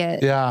to see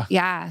it. Yeah.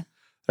 Yeah.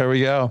 There we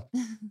go.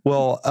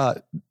 Well,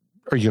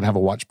 are you going to have a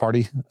watch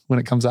party when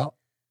it comes out?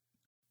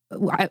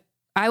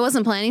 I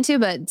wasn't planning to,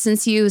 but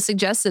since you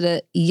suggested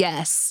it,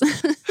 yes.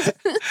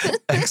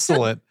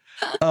 Excellent.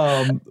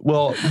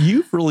 Well,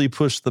 you've really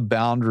pushed the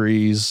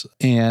boundaries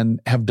and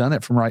have done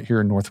it from right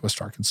here in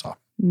Northwest Arkansas.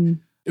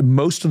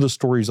 Most of the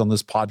stories on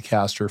this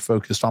podcast are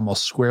focused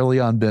almost squarely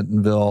on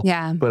Bentonville.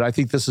 Yeah. But I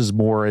think this is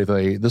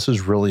this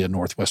is really a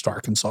Northwest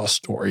Arkansas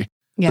story.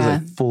 Yeah.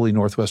 It's a fully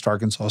Northwest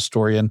Arkansas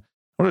story. And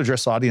I want to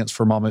address the audience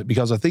for a moment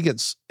because I think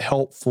it's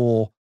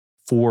helpful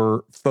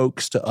for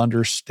folks to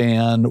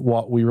understand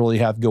what we really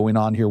have going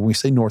on here. When we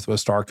say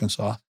Northwest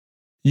Arkansas,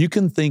 you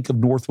can think of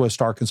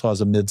Northwest Arkansas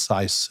as a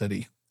mid-sized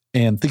city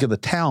and think of the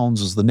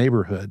towns as the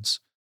neighborhoods.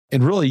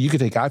 And really, you could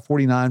take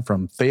I-49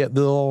 from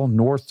Fayetteville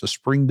north to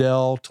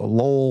Springdale to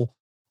Lowell,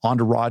 on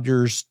to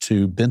Rogers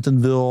to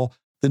Bentonville,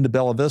 then to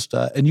Bella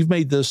Vista. And you've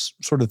made this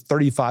sort of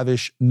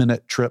 35-ish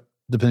minute trip,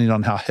 depending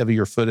on how heavy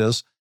your foot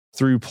is,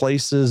 through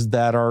places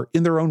that are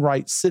in their own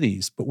right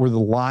cities, but where the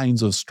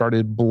lines have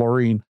started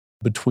blurring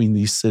between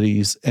these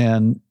cities.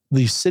 And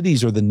these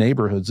cities are the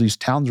neighborhoods. These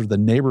towns are the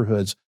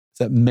neighborhoods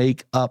that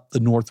make up the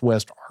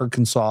Northwest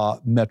Arkansas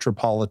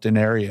metropolitan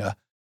area.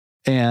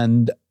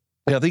 And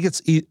I think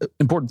it's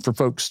important for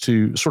folks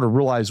to sort of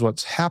realize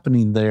what's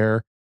happening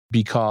there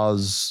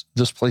because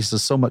this place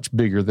is so much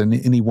bigger than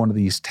any one of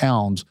these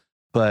towns.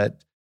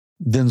 But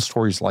then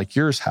stories like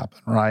yours happen,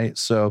 right?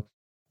 So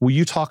will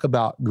you talk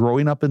about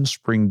growing up in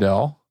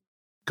Springdale,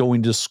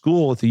 going to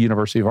school at the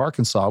University of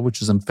Arkansas,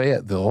 which is in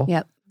Fayetteville,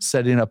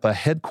 setting up a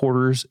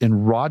headquarters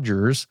in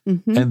Rogers,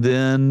 and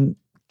then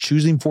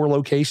choosing 4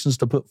 locations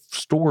to put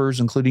stores,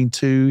 including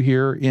 2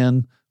 here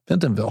in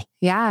Bentonville?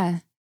 Yeah.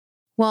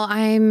 Well,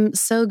 I'm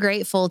so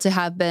grateful to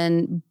have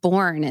been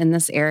born in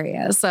this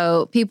area.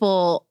 So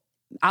people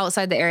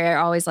outside the area are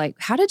always like,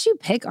 how did you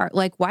pick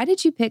like, why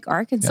did you pick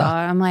Arkansas?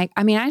 Yeah. I'm like,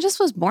 I mean, I just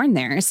was born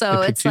there. So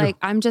it's you. like,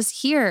 I'm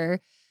just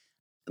here.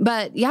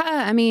 But yeah,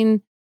 I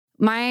mean,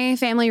 my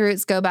family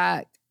roots go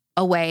back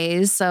a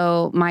ways.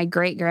 So my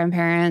great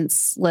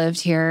grandparents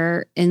lived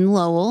here in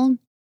Lowell,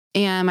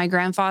 and my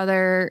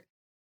grandfather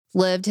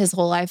lived his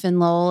whole life in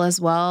Lowell as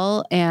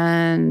well,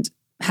 and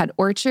had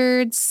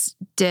orchards,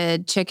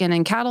 did chicken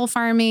and cattle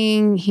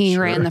farming. He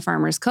ran the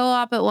farmers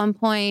co-op at one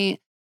point.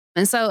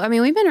 And so, I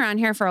mean, we've been around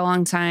here for a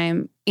long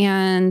time.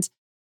 And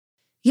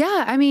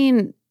yeah, I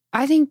mean,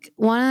 I think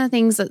one of the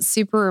things that's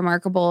super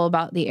remarkable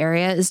about the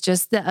area is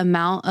just the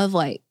amount of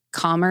like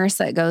commerce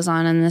that goes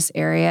on in this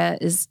area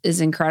is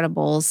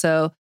incredible.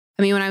 So,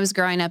 I mean, when I was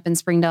growing up in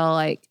Springdale,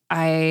 like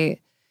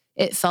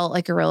it felt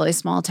like a really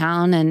small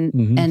town,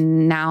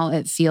 and now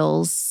it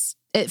feels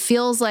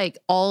like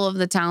all of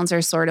the towns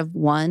are sort of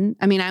one.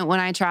 I mean, when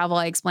I travel,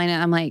 I explain it.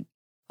 I'm like,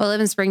 well, I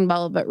live in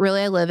Springdale, but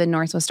really I live in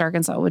Northwest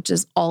Arkansas, which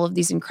is all of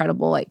these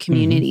incredible like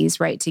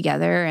communities right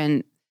together.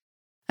 And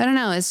I don't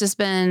know, it's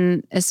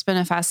been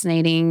a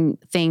fascinating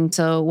thing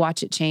to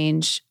watch it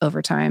change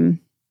over time.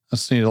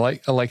 That's neat.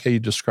 I like how you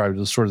described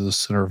it as sort of the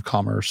center of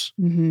commerce.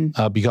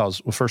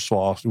 Because, well, first of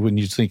all, when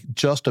you think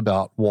just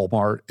about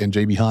Walmart and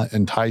J.B. Hunt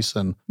and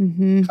Tyson,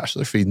 gosh,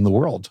 they're feeding the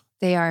world.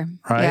 They are.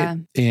 Right. Yeah.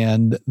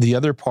 And the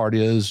other part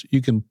is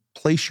you can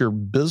place your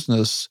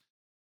business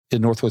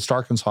in Northwest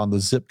Arkansas on the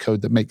zip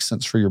code that makes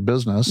sense for your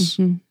business.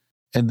 And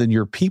then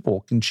your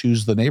people can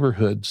choose the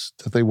neighborhoods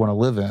that they want to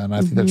live in.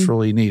 I think that's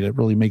really neat. It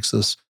really makes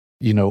this,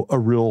 a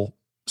real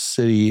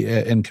city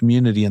and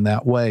community in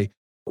that way.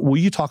 Will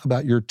you talk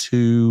about your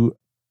two?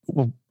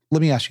 Well,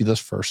 let me ask you this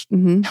first.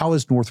 How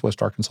has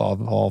Northwest Arkansas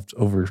evolved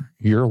over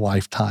your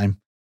lifetime?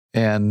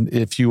 And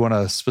if you want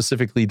to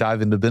specifically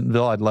dive into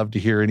Bentonville, I'd love to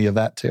hear any of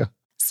that too.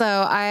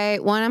 So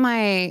one of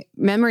my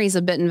memories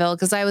of Bentonville,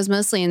 because I was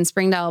mostly in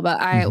Springdale, but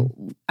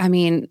I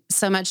mean,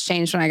 so much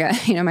changed when I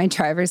got, my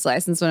driver's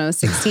license when I was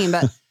 16,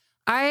 but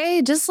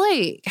I just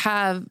like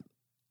had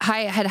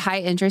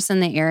high interest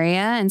in the area.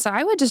 And so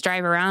I would just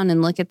drive around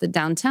and look at the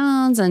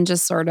downtowns and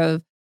just sort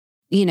of,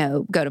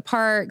 go to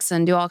parks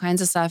and do all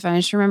kinds of stuff. And I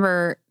just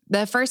remember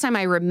the first time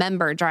I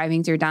remember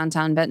driving through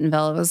downtown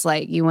Bentonville, it was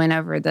like you went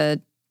over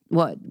the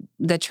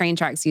train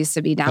tracks used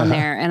to be down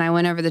there. And I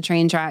went over the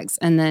train tracks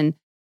and then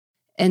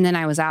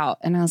I was out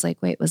and I was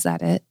like, wait, was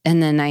that it?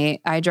 And then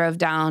I drove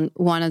down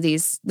one of the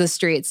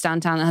streets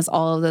downtown that has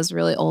all of those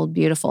really old,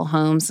 beautiful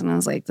homes. And I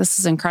was like, this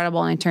is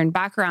incredible. And I turned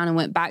back around and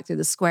went back through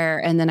the square.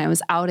 And then I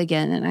was out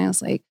again. And I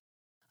was like,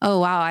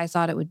 oh, wow, I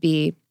thought it would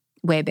be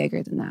way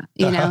bigger than that,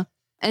 you know?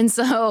 And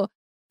so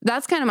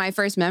that's kind of my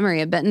first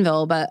memory of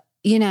Bentonville. But,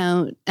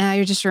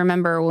 I just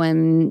remember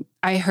when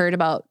I heard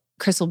about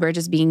Crystal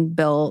Bridges being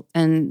built.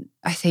 And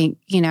I think,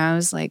 I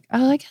was like,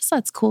 oh, I guess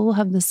that's cool. We'll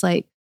have this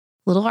like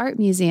little art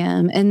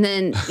museum. And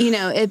then,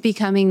 it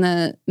becoming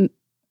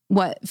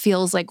what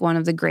feels like one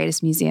of the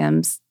greatest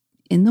museums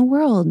in the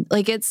world.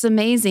 Like it's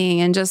amazing.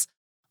 And just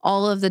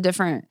all of the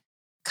different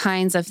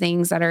kinds of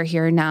things that are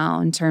here now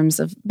in terms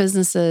of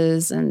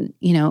businesses and,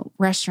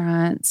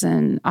 restaurants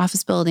and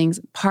office buildings,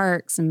 and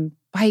parks and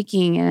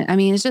biking. And I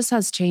mean, it just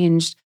has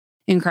changed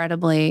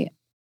incredibly.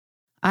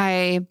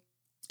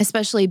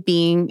 Especially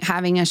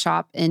having a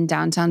shop in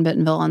downtown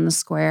Bentonville on the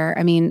square.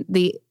 I mean,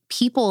 the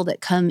people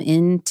that come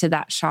into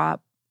that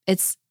shop,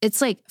 it's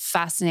like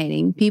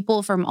fascinating.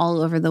 People from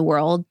all over the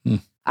world.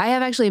 I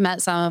have actually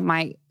met some of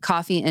my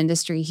coffee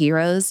industry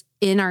heroes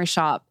in our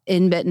shop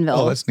in Bentonville.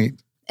 Oh, that's neat.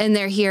 And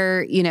they're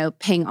here,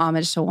 paying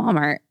homage to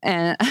Walmart.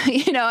 And,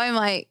 I'm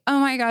like, oh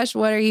my gosh,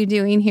 what are you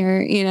doing here?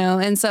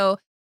 And so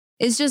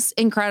it's just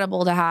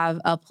incredible to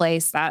have a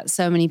place that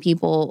so many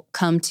people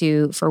come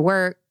to for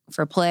work,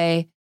 for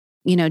play,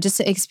 just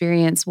to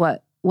experience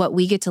what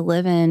we get to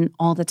live in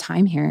all the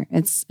time here.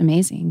 It's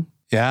amazing.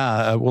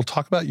 Yeah. We'll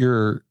talk about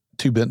your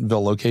two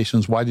Bentonville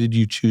locations. Why did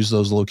you choose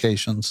those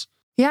locations?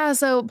 Yeah.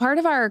 So part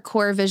of our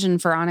core vision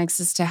for Onyx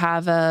is to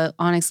have a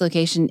Onyx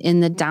location in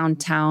the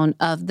downtown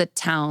of the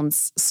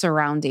towns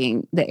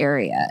surrounding the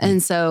area.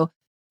 And so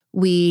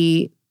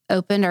we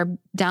opened our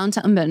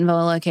downtown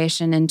Bentonville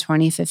location in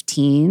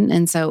 2015.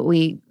 And so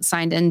we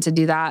signed in to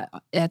do that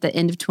at the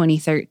end of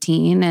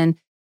 2013. And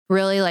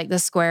really like the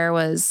square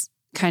was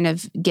kind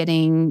of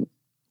getting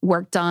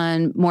work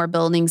done, more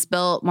buildings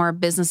built, more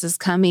businesses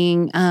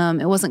coming.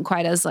 It wasn't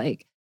quite as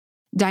like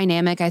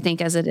dynamic, I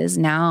think, as it is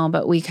now,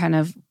 but we kind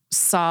of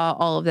saw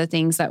all of the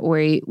things that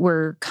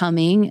were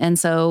coming. And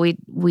so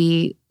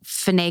we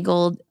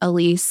finagled a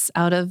lease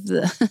out of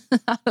the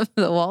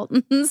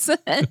Waltons.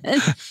 And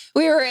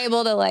we were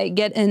able to like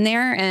get in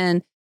there,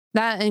 and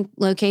that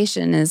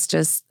location is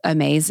just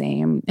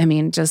amazing. I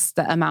mean, just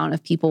the amount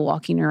of people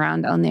walking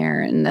around down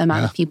there and the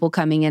amount of people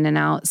coming in and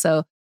out.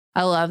 So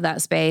I love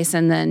that space.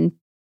 And then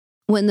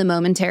when the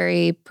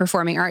Momentary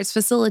Performing Arts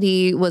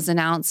facility was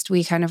announced,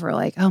 we kind of were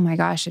like, oh my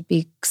gosh, it'd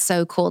be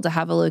so cool to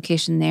have a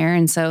location there.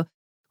 And so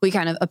we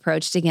kind of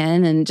approached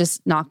again and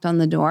just knocked on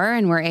the door,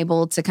 and we're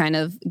able to kind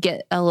of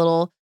get a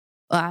little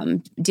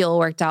deal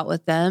worked out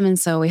with them. And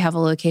so we have a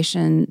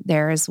location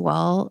there as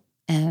well.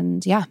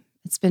 And yeah,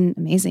 it's been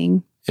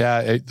amazing.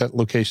 Yeah, that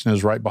location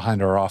is right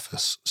behind our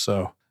office.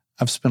 So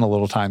I've spent a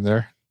little time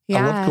there.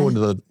 Yeah, I love going to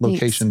the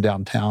location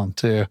downtown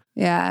too.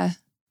 Yeah.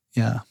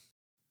 Yeah.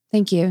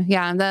 Thank you.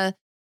 Yeah. The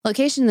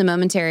location in the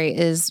Momentary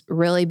is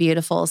really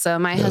beautiful. So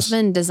my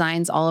husband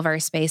designs all of our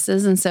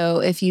spaces. And so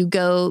if you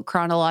go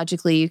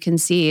chronologically, you can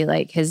see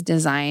like his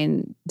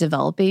design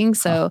developing.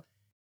 So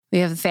we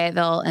have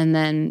Fayetteville, and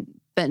then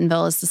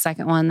Bentonville is the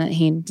second one that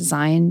he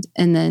designed.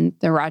 And then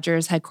the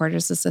Rogers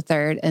headquarters is the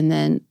third. And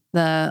then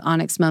the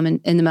Onyx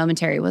moment in the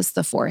Momentary was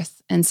the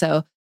fourth. And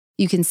so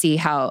you can see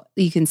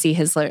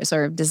his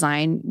sort of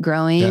design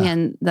growing,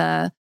 and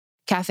the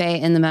cafe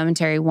in the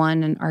Momentary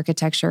won an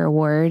architecture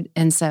award.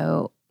 And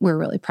so we're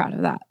really proud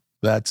of that.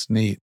 That's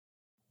neat.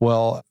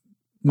 Well,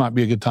 might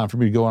be a good time for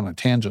me to go on a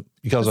tangent,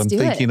 because I'm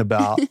thinking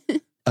about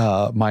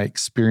my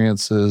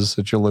experiences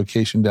at your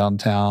location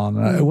downtown.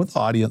 And I want the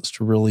audience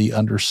to really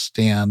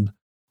understand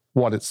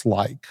what it's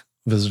like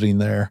visiting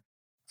there.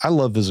 I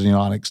love visiting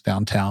Onyx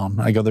downtown.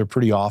 I go there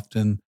pretty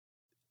often.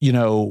 You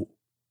know,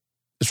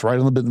 it's right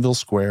on the Bentonville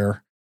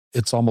Square.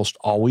 It's almost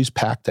always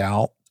packed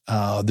out.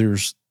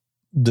 There's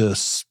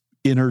this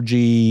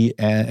energy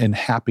and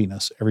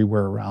happiness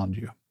everywhere around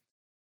you.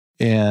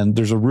 And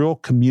there's a real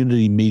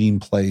community meeting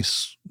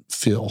place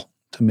feel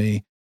to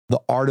me. The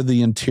art of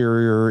the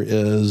interior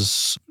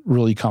is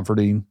really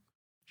comforting.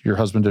 Your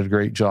husband did a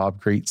great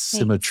job, great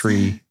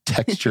symmetry,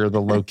 texture of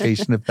the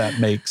location, if that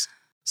makes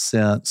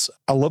sense.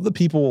 I love that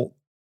people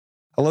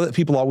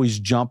always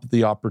jump at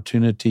the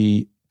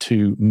opportunity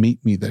to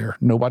meet me there.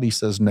 Nobody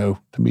says no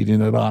to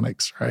meeting at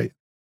Onyx, right?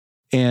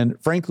 And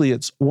frankly,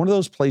 it's one of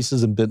those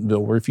places in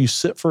Bentonville where if you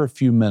sit for a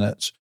few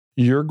minutes,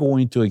 you're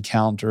going to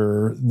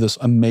encounter this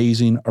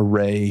amazing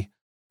array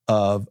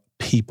of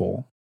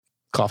people,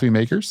 coffee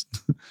makers,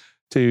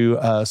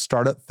 to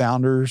startup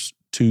founders,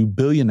 to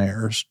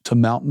billionaires, to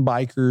mountain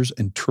bikers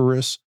and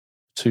tourists,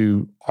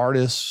 to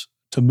artists,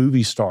 to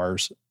movie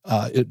stars.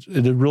 It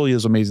really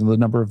is amazing, the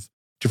number of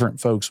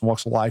different folks and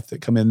walks of life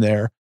that come in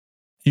there.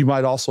 You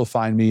might also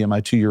find me and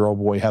my 2-year-old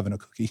boy having a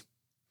cookie.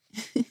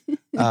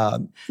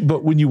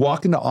 But when you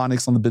walk into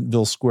Onyx on the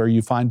Bentonville Square,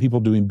 you find people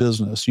doing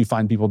business, you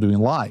find people doing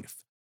life,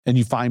 and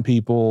you find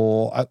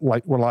people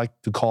like what I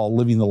like to call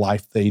living the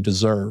life they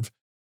deserve.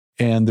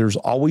 And there's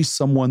always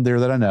someone there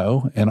that I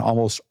know, and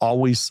almost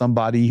always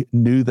somebody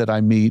new that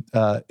I meet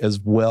as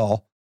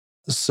well.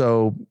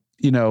 So,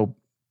 you know,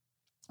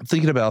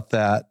 thinking about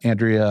that,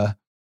 Andrea,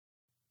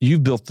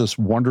 you've built this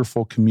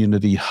wonderful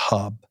community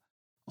hub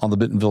on the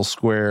Bentonville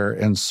Square.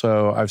 And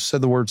so I've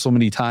said the word so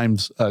many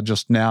times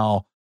just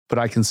now, but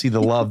I can see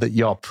the love that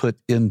y'all put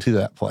into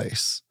that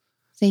place.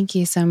 Thank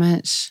you so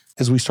much.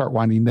 As we start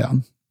winding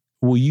down,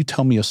 will you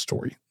tell me a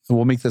story? And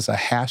we'll make this a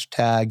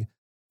hashtag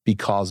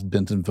because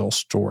Bentonville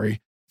story.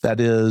 That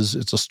is,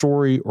 it's a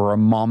story or a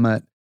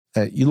moment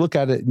that you look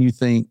at it and you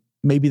think,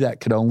 maybe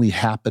that could only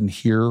happen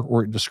here,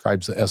 or it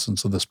describes the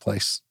essence of this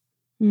place.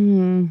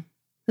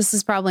 This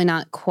is probably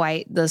not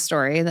quite the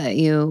story that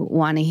you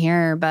want to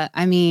hear, but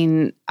I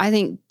mean, I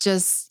think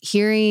just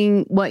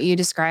hearing what you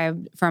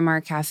described from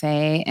our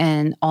cafe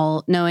and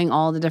knowing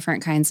all the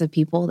different kinds of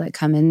people that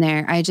come in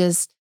there, I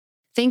just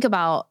think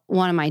about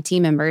one of my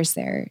team members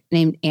there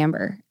named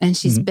Amber, and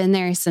she's been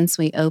there since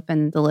we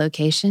opened the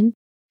location.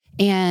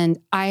 And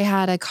I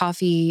had a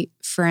coffee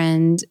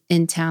friend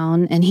in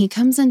town, and he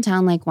comes in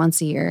town like once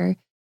a year,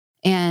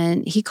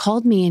 and he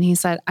called me and he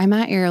said, I'm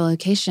at your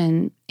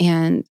location,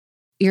 and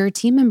your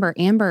team member,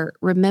 Amber,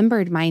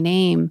 remembered my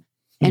name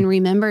and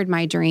remembered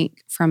my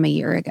drink from a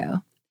year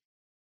ago.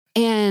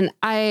 And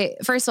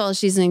first of all,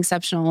 she's an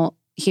exceptional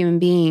human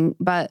being,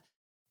 but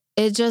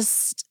it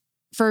just,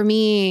 for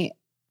me,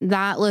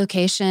 that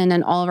location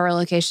and all of our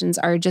locations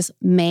are just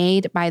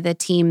made by the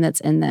team that's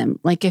in them.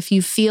 Like if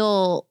you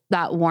feel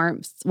that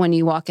warmth when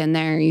you walk in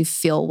there, you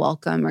feel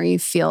welcome, or you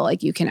feel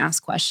like you can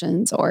ask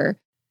questions or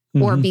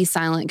be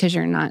silent because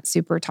you're not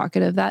super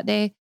talkative that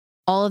day.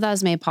 All of that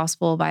is made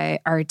possible by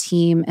our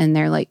team and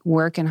their like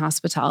work and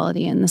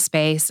hospitality in the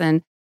space.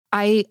 And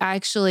I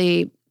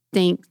actually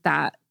think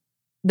that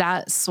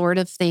sort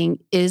of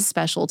thing is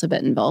special to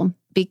Bentonville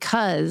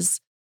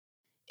because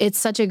it's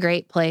such a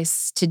great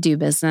place to do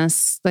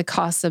business. The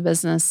cost of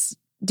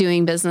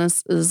doing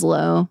business is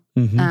low.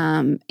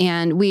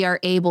 And we are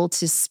able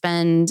to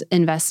spend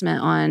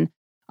investment on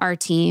our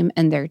team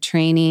and their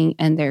training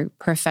and their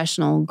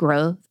professional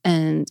growth.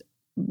 And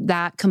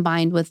that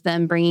combined with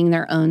them bringing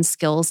their own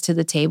skills to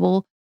the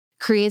table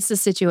creates a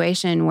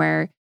situation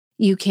where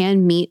you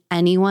can meet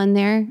anyone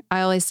there.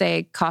 I always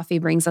say coffee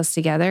brings us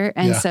together.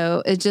 And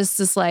so it just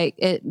is like,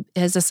 it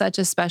is such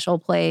a special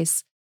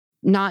place,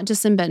 not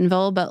just in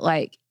Bentonville, but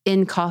like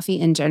in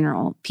coffee in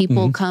general.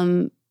 People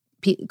come,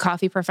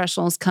 coffee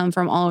professionals come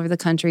from all over the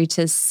country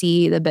to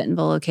see the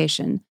Bentonville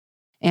location.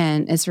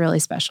 And it's really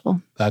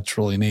special. That's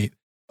really neat.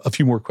 A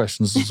few more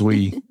questions as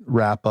we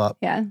wrap up.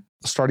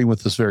 Starting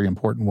with this very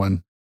important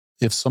one.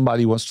 If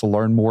somebody wants to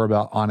learn more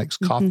about Onyx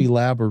Coffee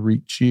Lab or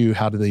reach you,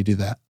 how do they do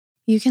that?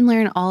 You can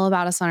learn all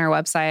about us on our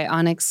website,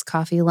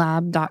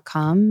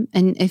 onyxcoffeelab.com.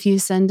 And if you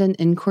send an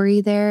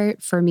inquiry there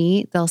for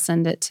me, they'll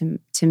send it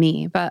to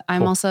me. But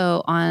I'm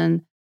also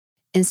on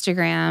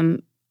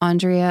Instagram,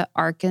 Andrea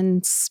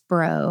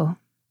Arkanspro.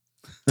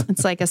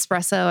 It's like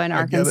espresso and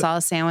Arkansas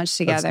sandwiched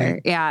together.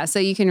 Yeah. So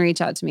you can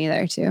reach out to me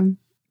there too.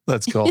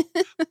 That's cool.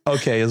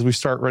 Okay. As we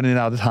start running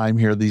out of time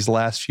here, these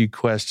last few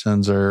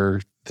questions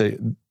they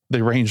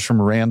range from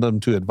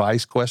random to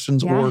advice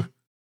questions, or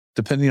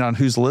depending on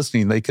who's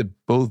listening, they could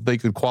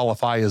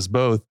qualify as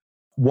both.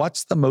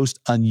 What's the most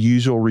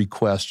unusual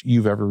request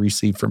you've ever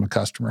received from a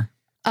customer?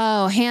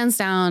 Oh, hands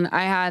down.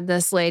 I had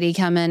this lady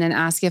come in and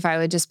ask if I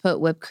would just put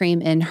whipped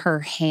cream in her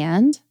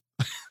hand.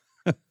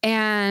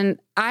 And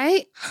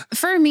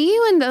for me,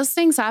 when those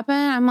things happen,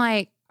 I'm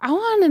like, I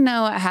want to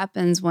know what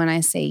happens when I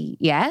say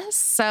yes.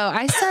 So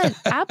I said,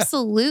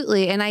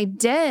 absolutely. And I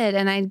did.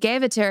 And I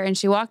gave it to her, and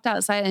she walked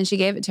outside and she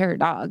gave it to her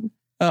dog,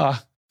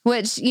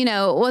 which,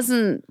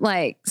 wasn't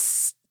like,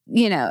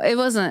 it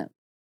wasn't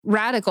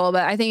radical,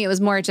 but I think it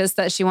was more just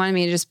that she wanted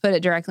me to just put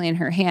it directly in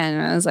her hand.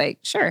 And I was like,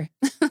 sure.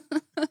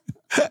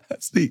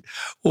 That's neat.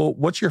 Well,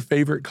 what's your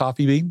favorite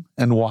coffee bean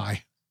and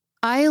why?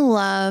 I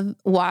love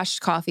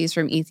washed coffees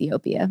from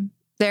Ethiopia.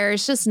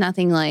 There's just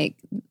nothing like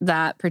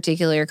that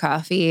particular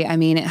coffee. I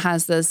mean, it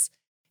has this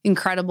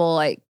incredible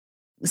like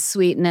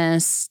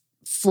sweetness,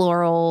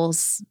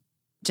 florals,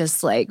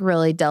 just like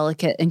really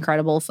delicate,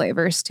 incredible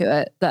flavors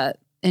to it that,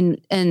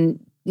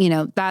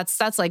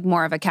 that's like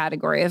more of a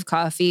category of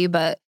coffee,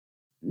 but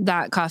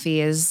that coffee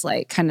is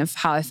like kind of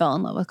how I fell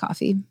in love with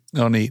coffee.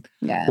 Oh, neat.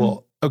 Yeah.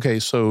 Well, okay.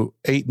 So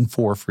 8 and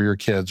 4 for your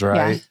kids,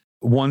 right?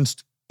 Yeah.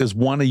 Is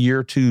one a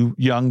year too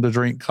young to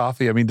drink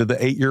coffee? I mean, did the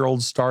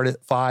 8-year-old start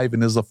at 5,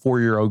 and is the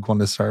 4-year-old going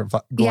to start?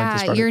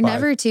 You're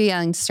never too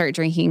young to start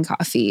drinking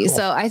coffee. Cool.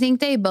 So I think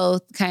they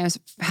both kind of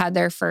had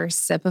their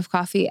first sip of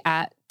coffee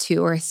at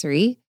 2 or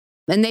 3,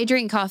 and they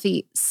drink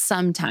coffee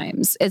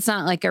sometimes. It's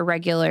not like a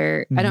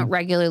regular. I don't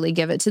regularly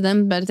give it to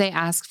them, but if they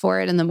ask for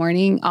it in the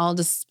morning, I'll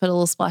just put a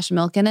little splash of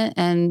milk in it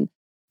and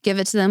give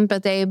it to them.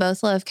 But they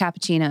both love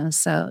cappuccinos,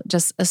 so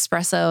just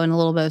espresso and a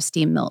little bit of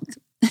steamed milk.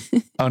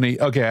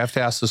 Okay, I have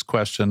to ask this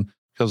question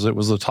because it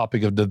was a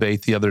topic of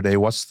debate the other day.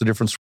 What's the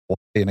difference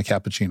in a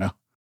cappuccino?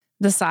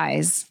 The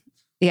size.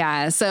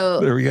 Yeah.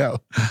 So there we go.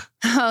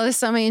 There's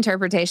so many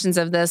interpretations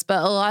of this,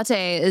 but a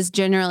latte is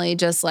generally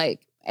just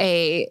like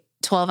a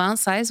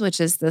 12-ounce size, which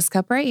is this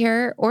cup right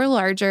here, or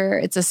larger.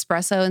 It's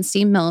espresso and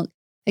steamed milk.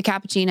 A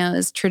cappuccino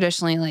is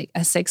traditionally like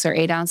a 6 or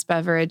 8-ounce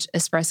beverage,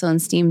 espresso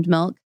and steamed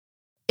milk.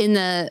 In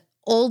the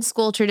old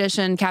school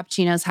tradition,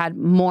 cappuccinos had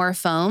more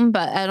foam,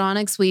 but at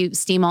Onyx, we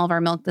steam all of our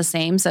milk the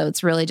same. So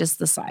it's really just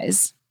the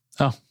size.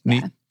 Oh,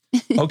 neat.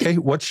 Yeah. Okay.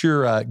 What's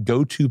your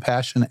go-to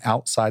passion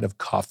outside of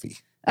coffee?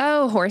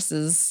 Oh,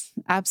 horses.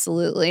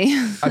 Absolutely.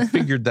 I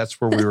figured that's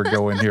where we were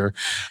going here.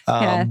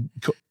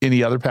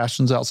 Any other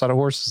passions outside of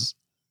horses?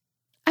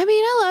 I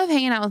mean, I love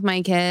hanging out with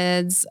my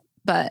kids,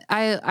 but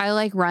I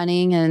like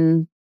running,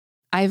 and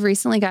I've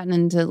recently gotten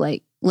into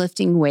like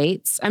lifting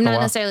weights. I'm not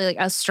necessarily like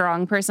a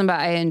strong person, but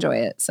I enjoy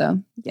it.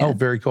 So, yeah. Oh,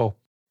 very cool.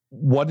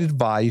 What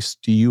advice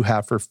do you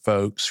have for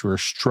folks who are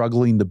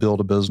struggling to build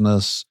a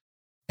business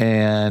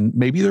and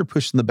maybe they're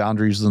pushing the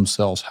boundaries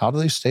themselves? How do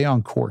they stay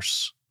on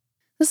course?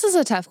 This is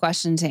a tough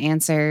question to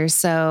answer.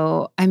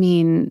 So, I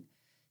mean,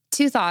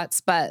 2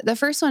 thoughts, but the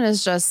first one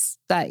is just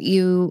that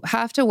you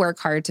have to work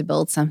hard to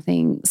build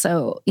something.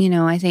 So,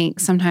 I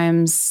think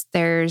sometimes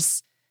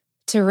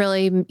to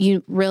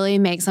really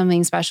make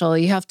something special,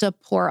 you have to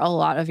pour a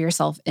lot of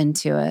yourself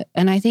into it.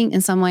 And I think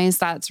in some ways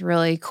that's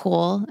really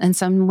cool. In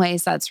some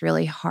ways that's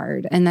really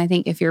hard. And I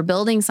think if you're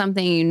building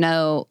something,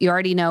 you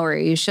already know, or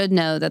you should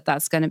know that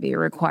that's going to be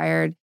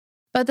required.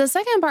 But the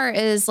second part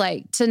is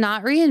like to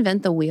not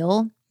reinvent the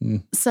wheel.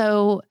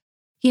 So,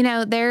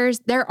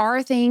 there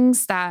are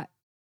things that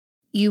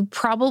you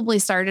probably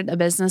started a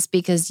business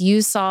because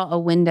you saw a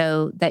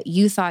window that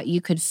you thought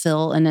you could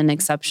fill in an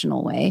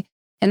exceptional way.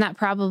 And that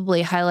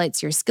probably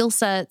highlights your skill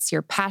sets,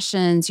 your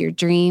passions, your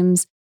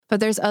dreams.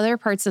 But there's other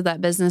parts of that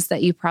business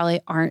that you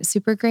probably aren't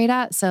super great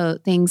at. So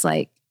things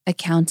like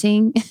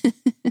accounting,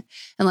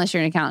 unless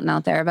you're an accountant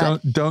out there.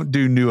 But don't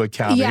do new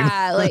accounting.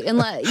 Yeah, like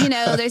unless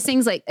there's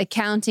things like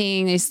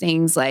accounting, there's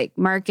things like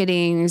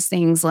marketing, there's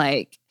things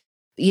like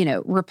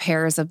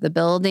repairs of the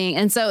building.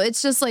 And so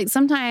it's just like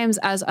sometimes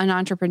as an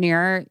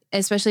entrepreneur,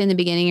 especially in the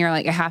beginning, you're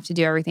like, I have to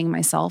do everything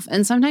myself.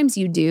 And sometimes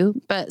you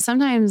do, but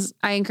sometimes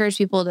I encourage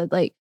people to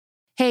like,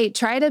 hey,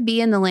 try to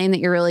be in the lane that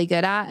you're really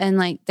good at. And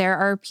like, there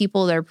are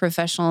people that are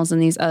professionals in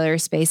these other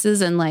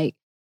spaces, and like,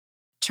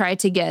 try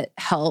to get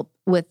help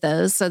with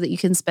those so that you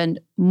can spend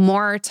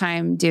more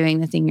time doing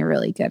the thing you're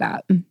really good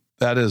at.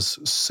 That is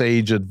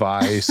sage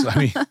advice. I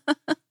mean,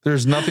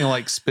 there's nothing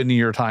like spending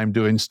your time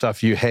doing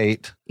stuff you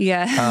hate.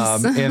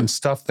 Yes. And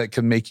stuff that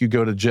can make you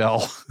go to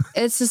jail.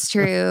 It's just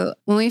true.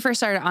 When we first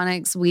started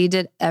Onyx, we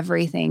did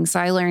everything. So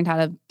I learned how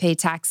to pay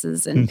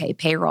taxes and pay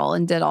payroll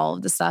and did all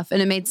of the stuff.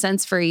 And it made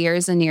sense for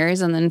years and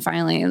years. And then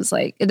finally it was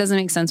like, it doesn't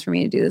make sense for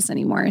me to do this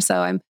anymore. So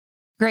I'm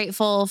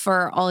grateful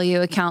for all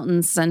you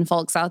accountants and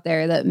folks out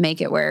there that make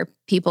it where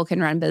people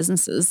can run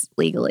businesses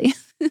legally.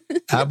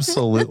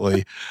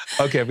 Absolutely.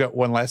 Okay, I've got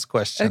one last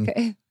question.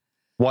 Okay.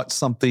 What's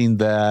something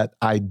that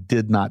I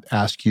did not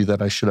ask you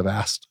that I should have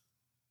asked?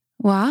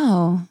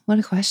 Wow. What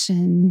a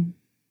question.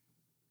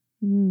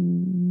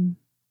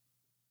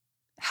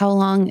 How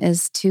long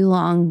is too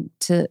long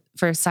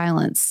for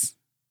silence?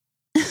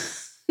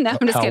 No,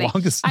 I'm just kidding.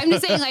 I'm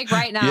just saying like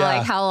right now,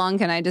 like how long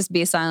can I just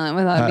be silent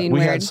without being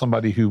weird? We had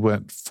somebody who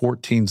went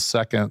 14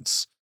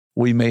 seconds.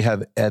 We may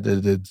have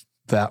edited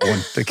that one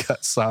to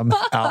cut some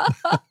out.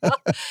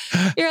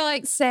 You're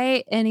like,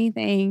 say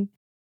anything.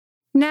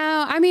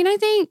 No, I mean, I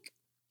think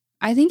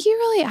you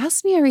really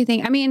asked me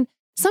everything. I mean,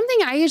 something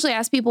I usually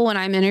ask people when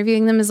I'm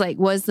interviewing them is like,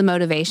 what's the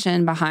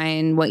motivation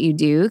behind what you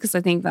do? Because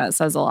I think that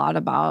says a lot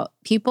about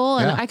people.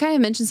 And I kind of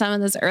mentioned some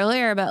of this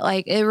earlier, but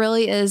like, it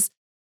really is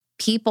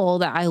people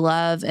that I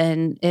love.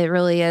 And it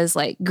really is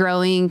like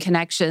growing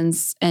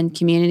connections and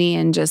community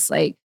and just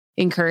like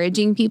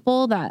encouraging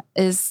people. That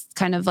is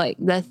kind of like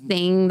the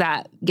thing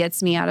that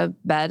gets me out of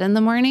bed in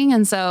the morning.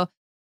 And so,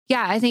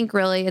 yeah, I think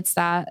really it's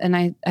that. And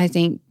I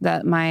think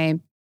that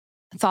my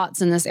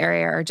thoughts in this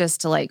area are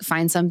just to like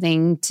find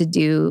something to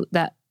do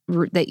that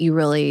you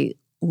really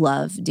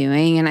love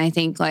doing. And I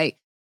think like,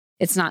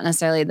 it's not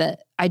necessarily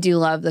that I do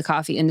love the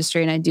coffee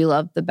industry and I do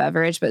love the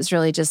beverage, but it's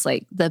really just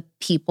like the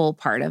people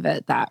part of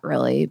it that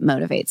really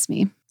motivates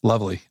me.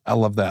 Lovely. I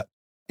love that.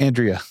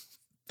 Andrea,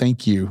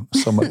 thank you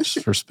so much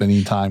for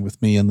spending time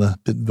with me and the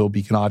Bentonville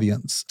Beacon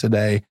audience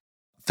today.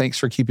 Thanks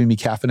for keeping me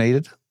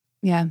caffeinated.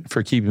 Yeah.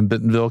 For keeping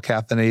Bentonville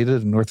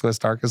caffeinated in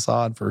Northwest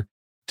Arkansas, and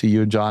to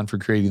you and John for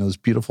creating those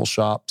beautiful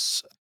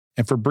shops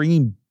and for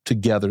bringing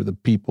together the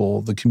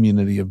people, the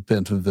community of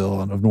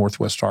Bentonville and of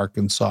Northwest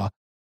Arkansas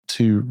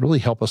to really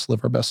help us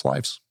live our best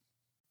lives.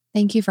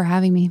 Thank you for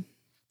having me.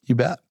 You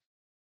bet.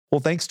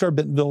 Well, thanks to our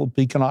Bentonville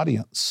Beacon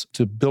audience.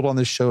 To build on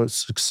this show's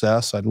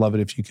success, I'd love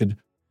it if you could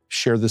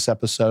share this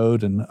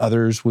episode and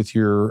others with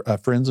your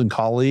friends and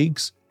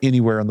colleagues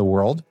anywhere in the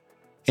world,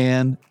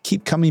 and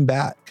keep coming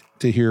back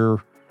to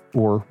hear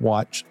or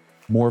watch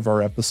more of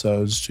our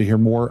episodes, to hear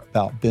more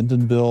about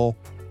Bentonville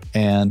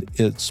and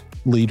its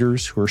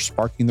leaders who are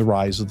sparking the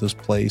rise of this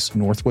place in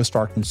Northwest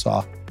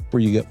Arkansas,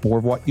 where you get more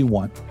of what you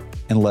want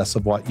and less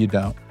of what you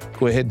don't.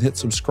 Go ahead and hit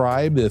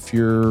subscribe if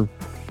you're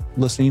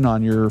listening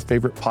on your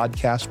favorite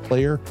podcast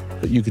player,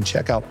 but you can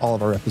check out all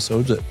of our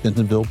episodes at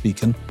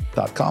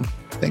bentonvillebeacon.com.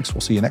 Thanks.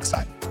 We'll see you next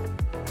time.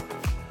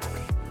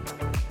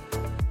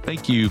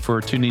 Thank you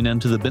for tuning in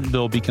to the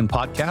Bentonville Beacon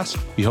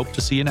podcast. We hope to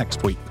see you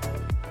next week.